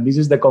 25%. And this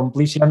is the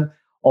completion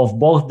of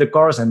both the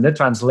course and the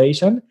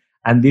translation.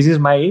 And this is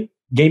my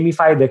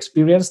gamified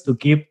experience to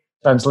keep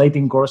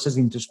translating courses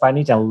into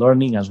Spanish and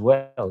learning as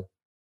well.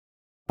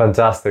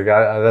 Fantastic.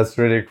 That's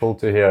really cool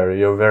to hear.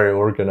 You're very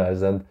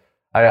organized. And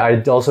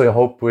I also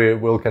hope we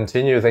will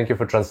continue. Thank you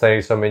for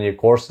translating so many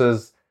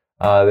courses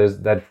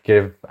that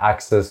give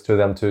access to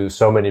them to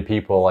so many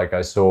people. Like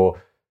I saw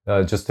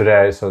just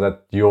today, so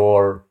that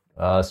your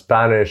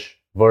Spanish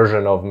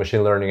version of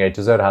Machine Learning A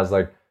to Z has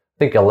like, I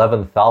think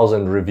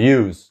 11,000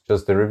 reviews,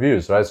 just the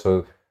reviews, right?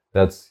 So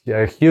that's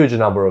a huge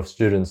number of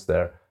students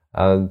there.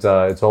 And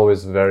it's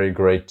always very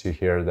great to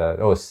hear that,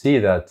 see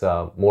that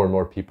more and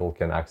more people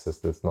can access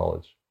this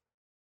knowledge.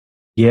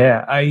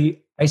 Yeah,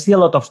 I see a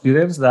lot of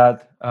students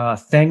that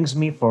thanks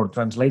me for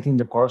translating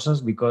the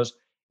courses, because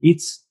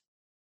it's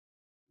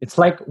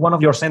like one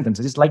of your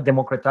sentences. It's like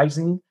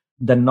democratizing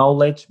the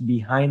knowledge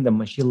behind the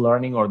machine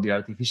learning or the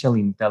artificial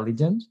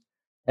intelligence,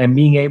 and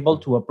being able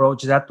to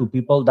approach that to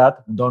people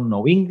that don't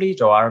know English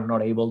or are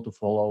not able to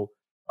follow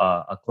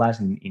a class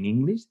in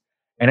English.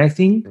 And I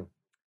think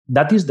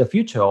that is the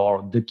future,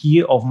 or the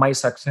key of my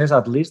success,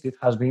 at least it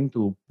has been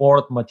to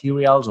port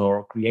materials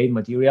or create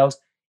materials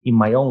in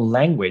my own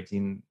language,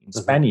 in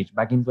Spanish.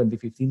 Back in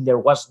 2015, there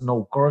was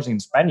no course in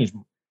Spanish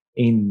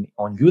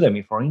on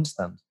Udemy, for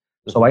instance.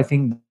 So I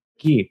think the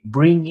key,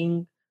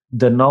 bringing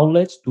the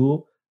knowledge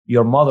to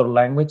your mother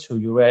language, so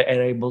you are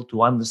able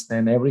to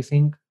understand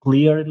everything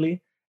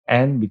clearly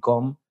and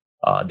become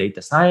a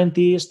data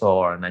scientist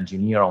or an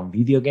engineer on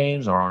video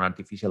games or on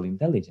artificial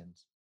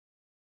intelligence.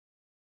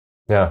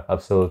 Yeah,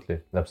 absolutely.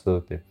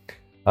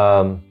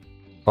 All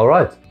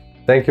right.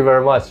 Thank you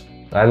very much.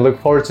 I look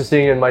forward to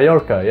seeing you in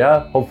Mallorca.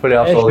 Yeah, hopefully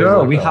after all.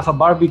 Sure. We have a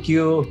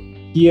barbecue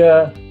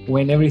here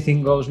when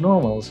everything goes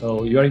normal,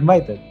 so you're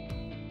invited.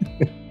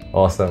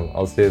 Awesome.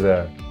 I'll see you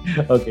there.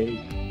 Okay.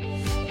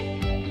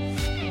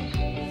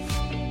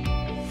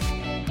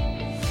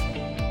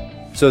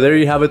 So there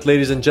you have it,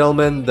 ladies and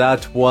gentlemen.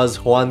 That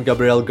was Juan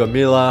Gabriel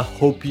Gomila.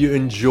 Hope you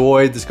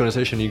enjoyed this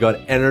conversation. You got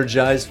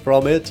energized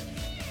from it.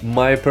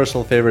 My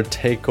personal favorite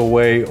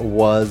takeaway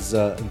was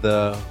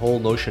the whole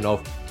notion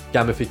of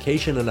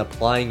gamification and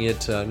applying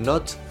it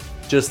not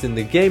just in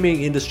the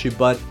gaming industry,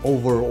 but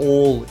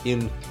overall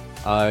in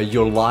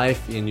your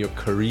life, in your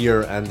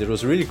career. And it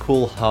was really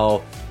cool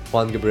how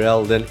Juan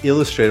Gabriel then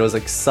illustrated, was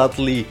like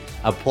subtly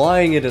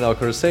applying it in our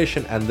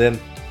conversation, and then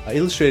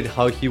illustrated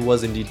how he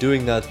was indeed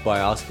doing that by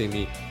asking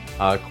me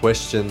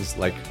questions,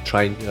 like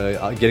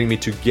getting me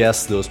to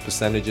guess those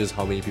percentages,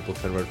 how many people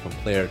convert from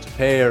player to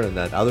payer, and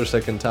that other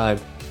second time.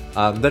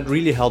 That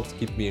really helped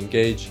kept me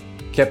engaged,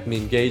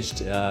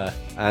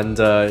 and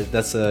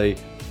that's a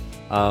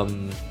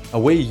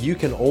way you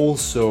can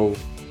also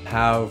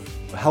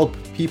help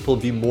people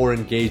be more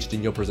engaged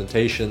in your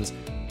presentations.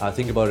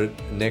 Think about it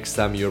next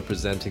time you're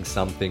presenting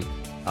something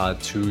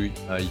to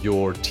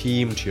your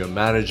team, to your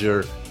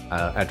manager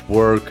at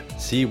work.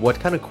 See what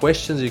kind of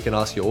questions you can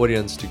ask your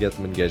audience to get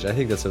them engaged. I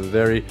think that's a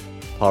very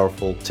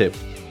powerful tip.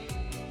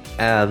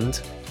 And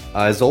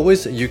as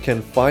always, you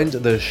can find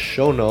the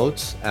show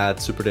notes at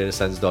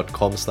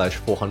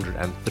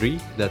superdatascience.com/403.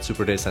 That's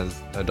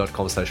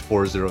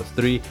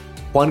superdatascience.com/403.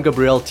 Juan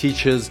Gabriel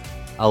teaches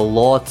a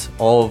lot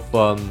of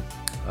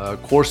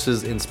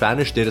courses in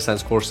Spanish, data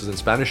science courses in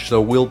Spanish.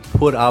 So we'll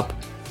put up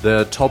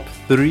the top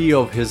 3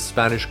 of his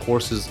Spanish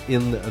courses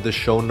in the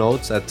show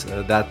notes at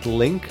that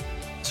link.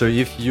 So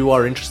if you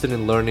are interested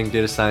in learning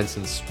data science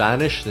in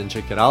Spanish, then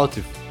check it out.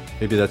 If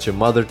maybe that's your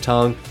mother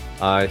tongue,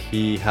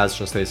 he has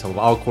translated some of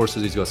our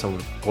courses. He's got some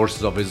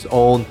courses of his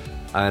own,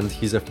 and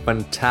he's a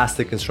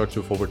fantastic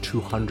instructor with over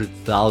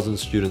 200,000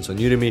 students on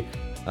Udemy.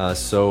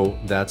 So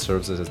that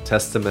serves as a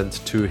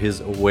testament to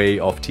his way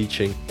of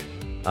teaching.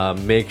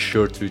 Make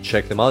sure to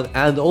check them out.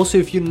 And also,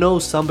 if you know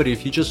somebody,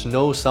 if you just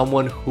know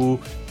someone who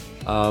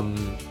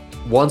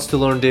wants to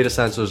learn data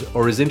science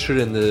or is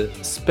interested in the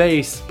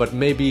space, but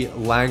maybe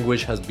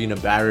language has been a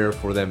barrier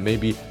for them,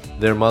 maybe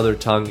their mother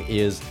tongue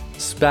is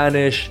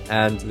Spanish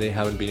and they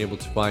haven't been able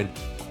to find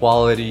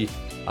quality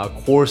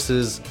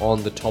courses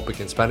on the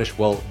topic in Spanish,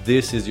 well,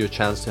 this is your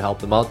chance to help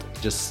them out.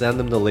 Just send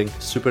them the link,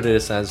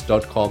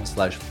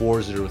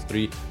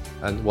 superdatascience.com/403,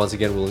 and once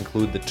again we'll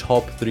include the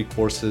top 3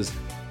 courses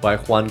by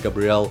Juan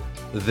Gabriel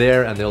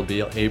there, and they'll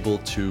be able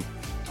to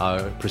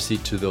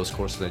proceed to those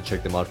courses and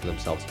check them out for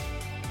themselves.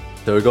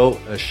 There we go.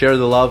 Share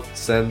the love,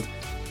 send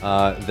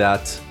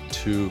that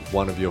to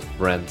one of your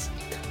friends.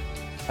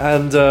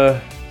 And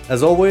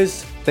as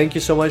always, thank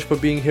you so much for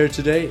being here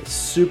today.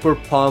 Super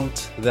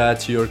pumped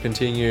that you're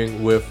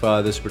continuing with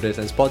the Super Data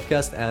Science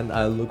podcast, and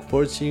I look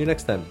forward to seeing you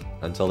next time.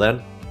 Until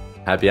then,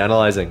 happy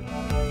analyzing.